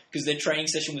 Because their training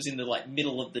session was in the,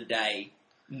 middle of the day,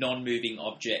 non-moving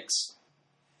objects.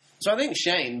 So I think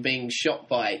Shane, being shot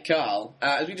by Carl,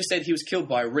 as we just said, he was killed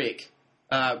by Rick,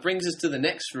 brings us to the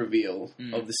next reveal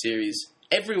of the series.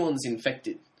 Everyone's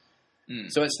infected.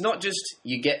 So it's not just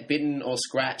you get bitten or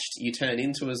scratched, you turn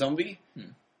into a zombie.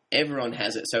 Everyone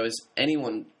has it. So as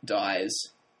anyone dies,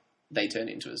 they turn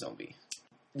into a zombie.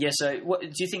 Yeah, so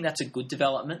do you think that's a good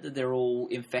development, that they're all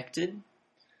infected?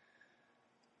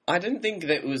 I didn't think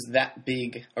that it was that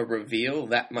big a reveal,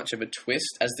 that much of a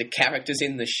twist, as the characters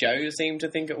in the show seemed to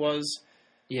think it was.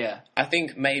 Yeah. I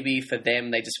think maybe for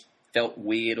them, they just felt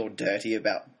weird or dirty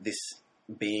about this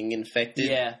being infected,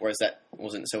 whereas that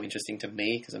wasn't so interesting to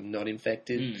me because I'm not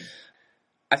infected.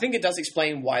 I think it does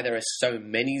explain why there are so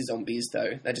many zombies,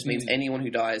 though. That just means anyone who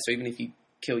dies, so even if you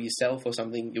kill yourself or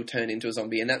something, you'll turn into a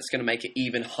zombie, and that's going to make it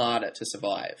even harder to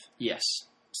survive. Yes.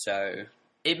 So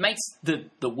it makes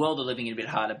the world of living a bit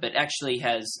harder, but actually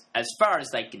has, as far as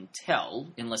they can tell,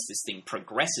 unless this thing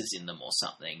progresses in them or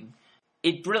something,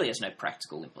 it really has no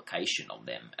practical implication on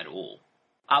them at all.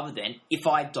 Other than, if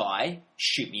I die,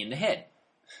 shoot me in the head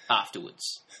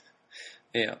afterwards.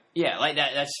 Yeah. Yeah,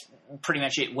 that's pretty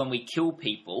much it. When we kill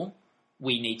people,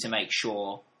 we need to make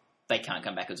sure they can't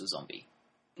come back as a zombie.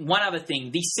 One other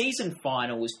thing, the season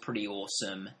final was pretty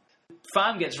awesome.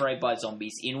 Farm gets raided by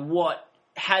zombies in what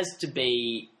has to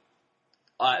be,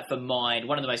 for mine,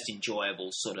 one of the most enjoyable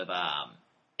sort of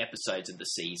episodes of the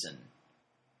season.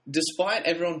 Despite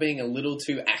everyone being a little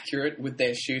too accurate with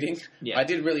their shooting, I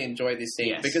did really enjoy this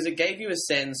scene because it gave you a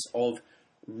sense of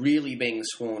really being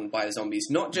swarmed by zombies.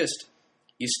 Not just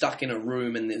you're stuck in a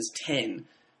room and there's 10,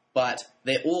 but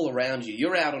they're all around you.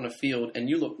 You're out on a field and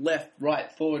you look left,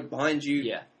 right, forward, behind you.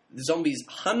 Yeah. The zombies,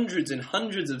 hundreds and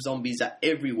hundreds of zombies are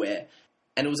everywhere.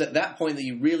 And it was at that point that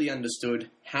you really understood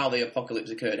how the apocalypse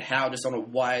occurred, how just on a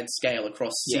wide scale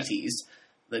across cities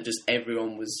that just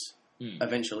everyone was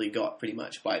eventually got pretty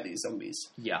much by these zombies.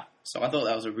 Yeah. So I thought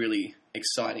that was a really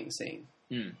exciting scene.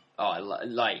 Oh, I thought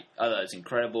it was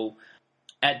incredible.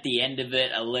 At the end of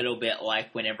it, a little bit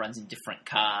like when everyone's in different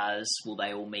cars, will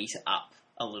they all meet up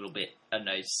a little bit? I don't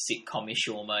know, sitcom-ish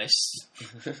almost.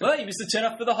 Well, you missed the turn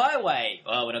off for the highway.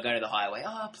 Oh, we're not going to the highway.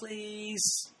 Oh,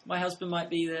 please. My husband might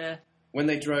be there. When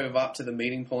they drove up to the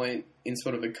meeting point in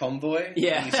sort of a convoy,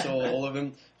 and you saw all of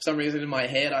them, for some reason in my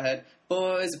head I had,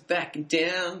 boys backing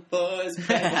down, boys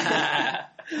backing down.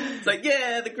 It's like,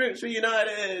 yeah, the group's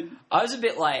reunited. I was a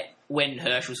bit like, when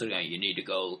Herschel sort of going, you need to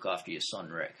go look after your son,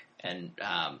 Rick. And,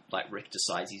 Rick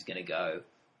decides he's going to go.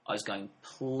 I was going,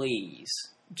 please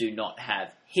do not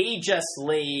have, he just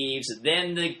leaves,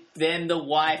 then the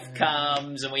wife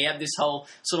comes, and we have this whole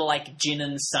sort of like Jin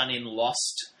and Sun in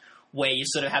Lost, where you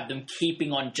sort of have them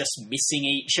keeping on just missing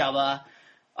each other.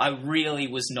 I really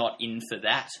was not in for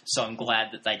that, so I'm glad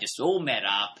that they just all met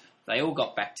up, they all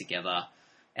got back together,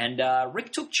 and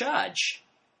Rick took charge.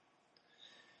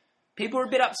 People were a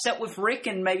bit upset with Rick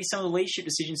and maybe some of the leadership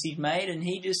decisions he'd made, and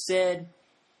he just said,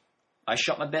 I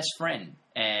shot my best friend,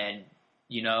 and,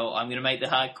 I'm going to make the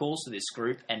hard calls for this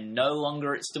group, and no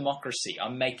longer it's democracy.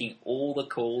 I'm making all the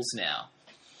calls now.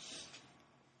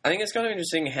 I think it's kind of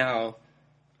interesting how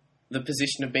the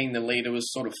position of being the leader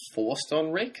was sort of forced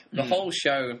on Rick. The whole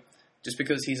show, just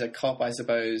because he's a cop, I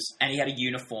suppose. And he had a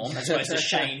uniform, as opposed to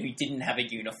Shane, who didn't have a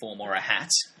uniform or a hat.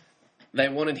 They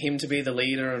wanted him to be the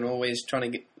leader and always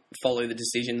trying to follow the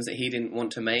decisions that he didn't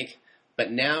want to make.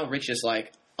 But now Rich is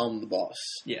like, I'm the boss.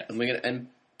 Yeah. And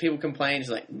people complain, he's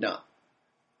like, nah,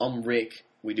 I'm Rick.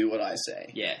 We do what I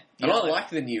say. Yeah. And I like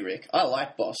the new Rick. I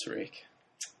like Boss Rick.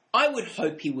 I would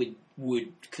hope he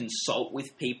would consult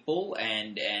with people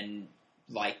and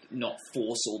like not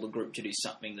force all the group to do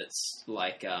something that's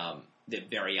like they're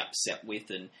very upset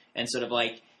with and sort of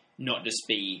like not just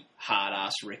be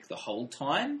hard-ass Rick the whole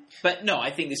time. But no, I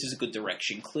think this is a good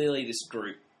direction. Clearly this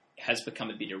group has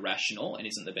become a bit irrational and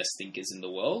isn't the best thinkers in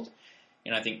the world.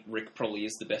 And I think Rick probably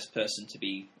is the best person to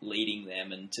be leading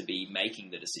them and to be making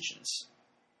the decisions.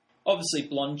 Obviously,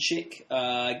 blonde chick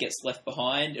gets left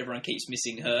behind. Everyone keeps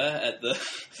missing her at the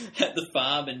at the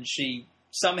farm, and she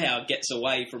somehow gets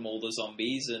away from all the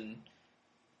zombies. And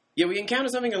yeah, we encounter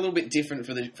something a little bit different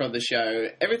from the show.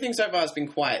 Everything so far has been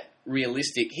quite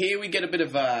realistic. Here we get a bit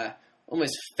of a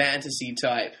almost fantasy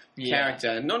type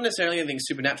character. Not necessarily anything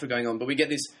supernatural going on, but we get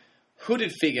this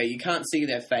hooded figure. You can't see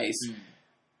their face.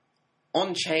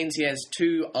 On chains, he has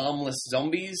 2 armless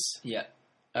zombies. Yeah.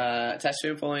 Attached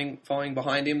to him, following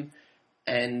behind him,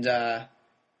 and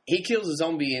he kills a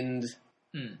zombie and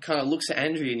kind of looks at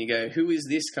Andrea, and you go, "Who is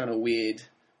this kind of weird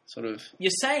sort of?" You're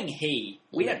saying he?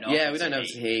 We don't know. Yeah, we don't know if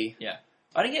it's he. Yeah,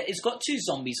 I don't get. It's got 2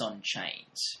 zombies on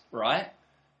chains, right?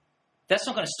 That's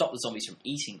not going to stop the zombies from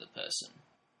eating the person,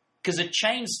 because a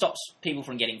chain stops people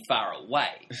from getting far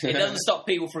away. It doesn't stop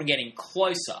people from getting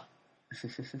closer.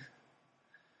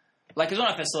 Like, because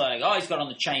when I first saw it, he's got on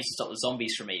the chains to stop the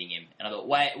zombies from eating him. And I thought,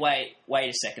 wait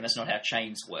a second, that's not how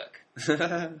chains work.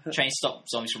 Chains stop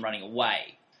zombies from running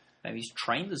away. Maybe he's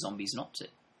trained the zombies not to.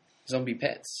 Zombie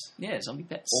pets. Yeah, zombie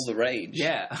pets. All the rage.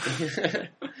 Yeah.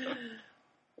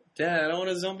 Dad, I want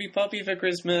a zombie puppy for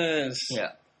Christmas.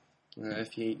 Yeah.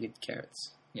 If you eat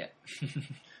carrots. Yeah.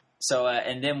 So,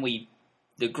 and then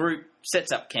the group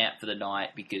sets up camp for the night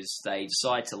because they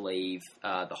decide to leave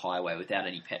the highway without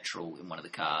any petrol in one of the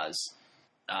cars.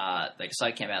 They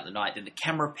decide to camp out the night. Then the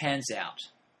camera pans out,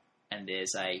 and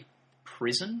there's a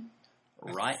prison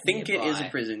right nearby. I think it is a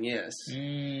prison, yes.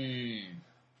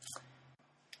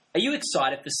 Are you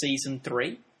excited for Season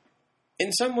 3?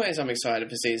 In some ways, I'm excited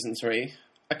for Season 3.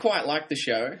 I quite like the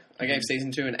show. I gave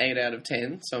Season 2 an 8 out of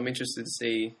 10, so I'm interested to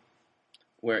see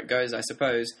where it goes, I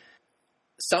suppose.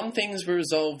 Some things were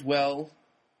resolved well,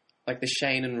 like the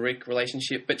Shane and Rick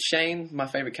relationship. But Shane, my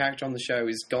favourite character on the show,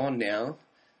 is gone now.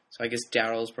 So I guess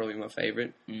Daryl's probably my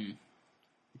favourite.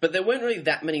 But there weren't really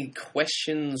that many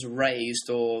questions raised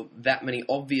or that many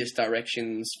obvious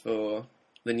directions for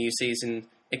the new season.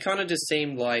 It kind of just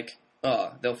seemed like,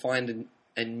 they'll find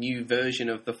a new version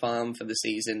of the farm for the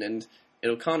season and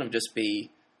it'll kind of just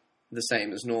be the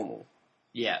same as normal.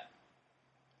 Yeah.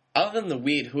 Other than the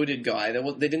weird hooded guy, there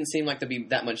didn't seem like there'd be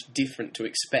that much different to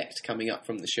expect coming up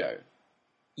from the show.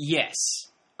 Yes,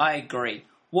 I agree.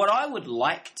 What I would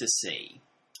like to see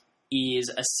is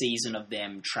a season of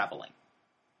them travelling.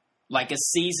 Like a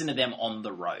season of them on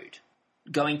the road.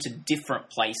 Going to different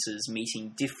places,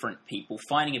 meeting different people,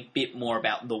 finding a bit more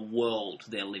about the world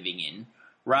they're living in,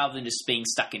 rather than just being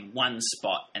stuck in one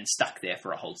spot and stuck there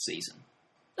for a whole season.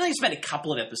 I think spend a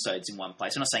couple of episodes in one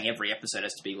place. I'm not saying every episode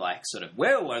has to be like sort of,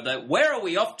 where are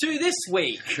we off to this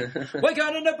week? We're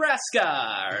going to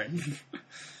Nebraska!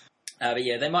 But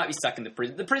yeah, they might be stuck in the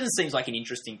prison. The prison seems like an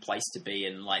interesting place to be,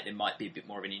 and like there might be a bit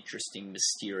more of an interesting,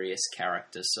 mysterious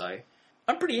character. So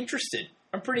I'm pretty interested.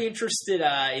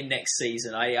 In next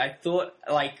season. I thought,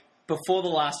 like, before the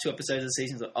last 2 episodes of the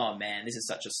season, I thought, oh man, this is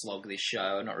such a slog, this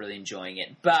show. I'm not really enjoying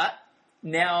it. But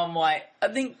now I'm like, I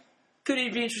think could be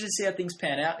interested to see how things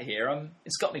pan out here.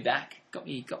 It's got me back. Got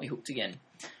me hooked again.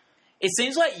 It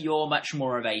seems like you're much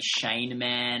more of a Shane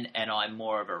man and I'm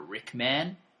more of a Rick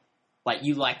man. Like,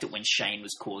 you liked it when Shane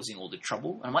was causing all the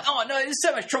trouble. And I'm like, oh no, there's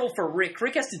so much trouble for Rick.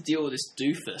 Rick has to deal with this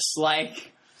doofus.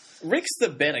 Like, Rick's the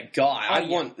better guy. I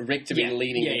want Rick to be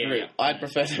leading the group. I'd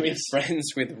prefer to be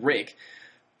friends with Rick.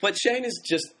 But Shane is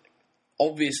just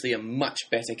obviously a much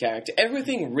better character.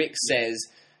 Everything Rick says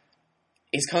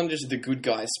is kind of just the good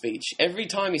guy speech. Every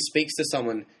time he speaks to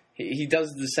someone, he does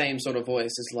the same sort of voice.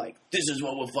 It's like, this is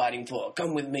what we're fighting for.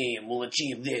 Come with me and we'll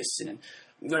achieve this. And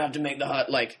we're going to have to make the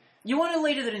heart, like... You want a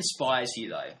leader that inspires you,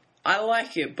 though. I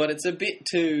like it, but it's a bit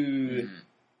too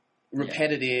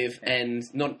repetitive and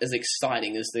not as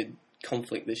exciting as the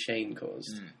conflict that Shane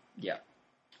caused. Yeah.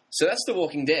 So that's The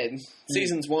Walking Dead.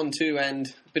 Seasons 1, 2, and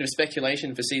a bit of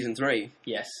speculation for Season 3.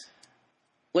 Yes.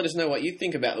 Let us know what you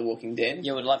think about The Walking Dead.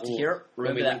 Yeah, we'd love to hear it.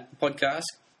 Remember that podcast.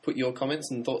 Put your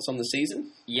comments and thoughts on the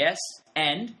season. Yes,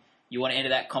 and You want to enter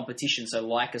that competition, so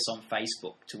like us on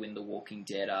Facebook to win the Walking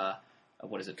Dead,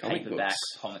 Comic paperback,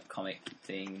 comic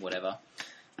thing, whatever.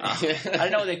 I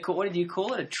don't know what they're called. What did you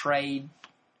call it? A trade?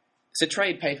 It's a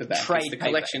trade paperback. It's the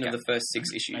collection of the first 6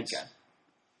 issues. Okay.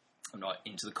 I'm not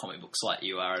into the comic books like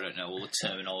you are. I don't know all the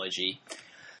terminology.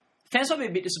 Fans might be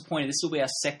a bit disappointed. This will be our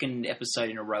second episode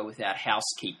in a row without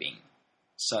housekeeping.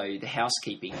 So the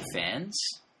housekeeping fans,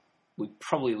 we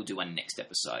probably will do one next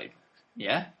episode.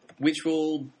 Yeah? Which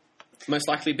will most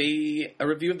likely be a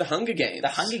review of The Hunger Games. The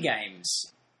Hunger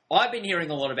Games. I've been hearing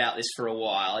a lot about this for a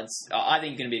while. I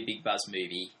think it's going to be a big buzz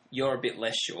movie. You're a bit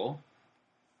less sure.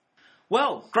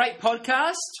 Well, great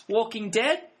podcast, Walking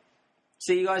Dead.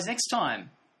 See you guys next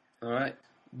time. All right.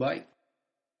 Bye.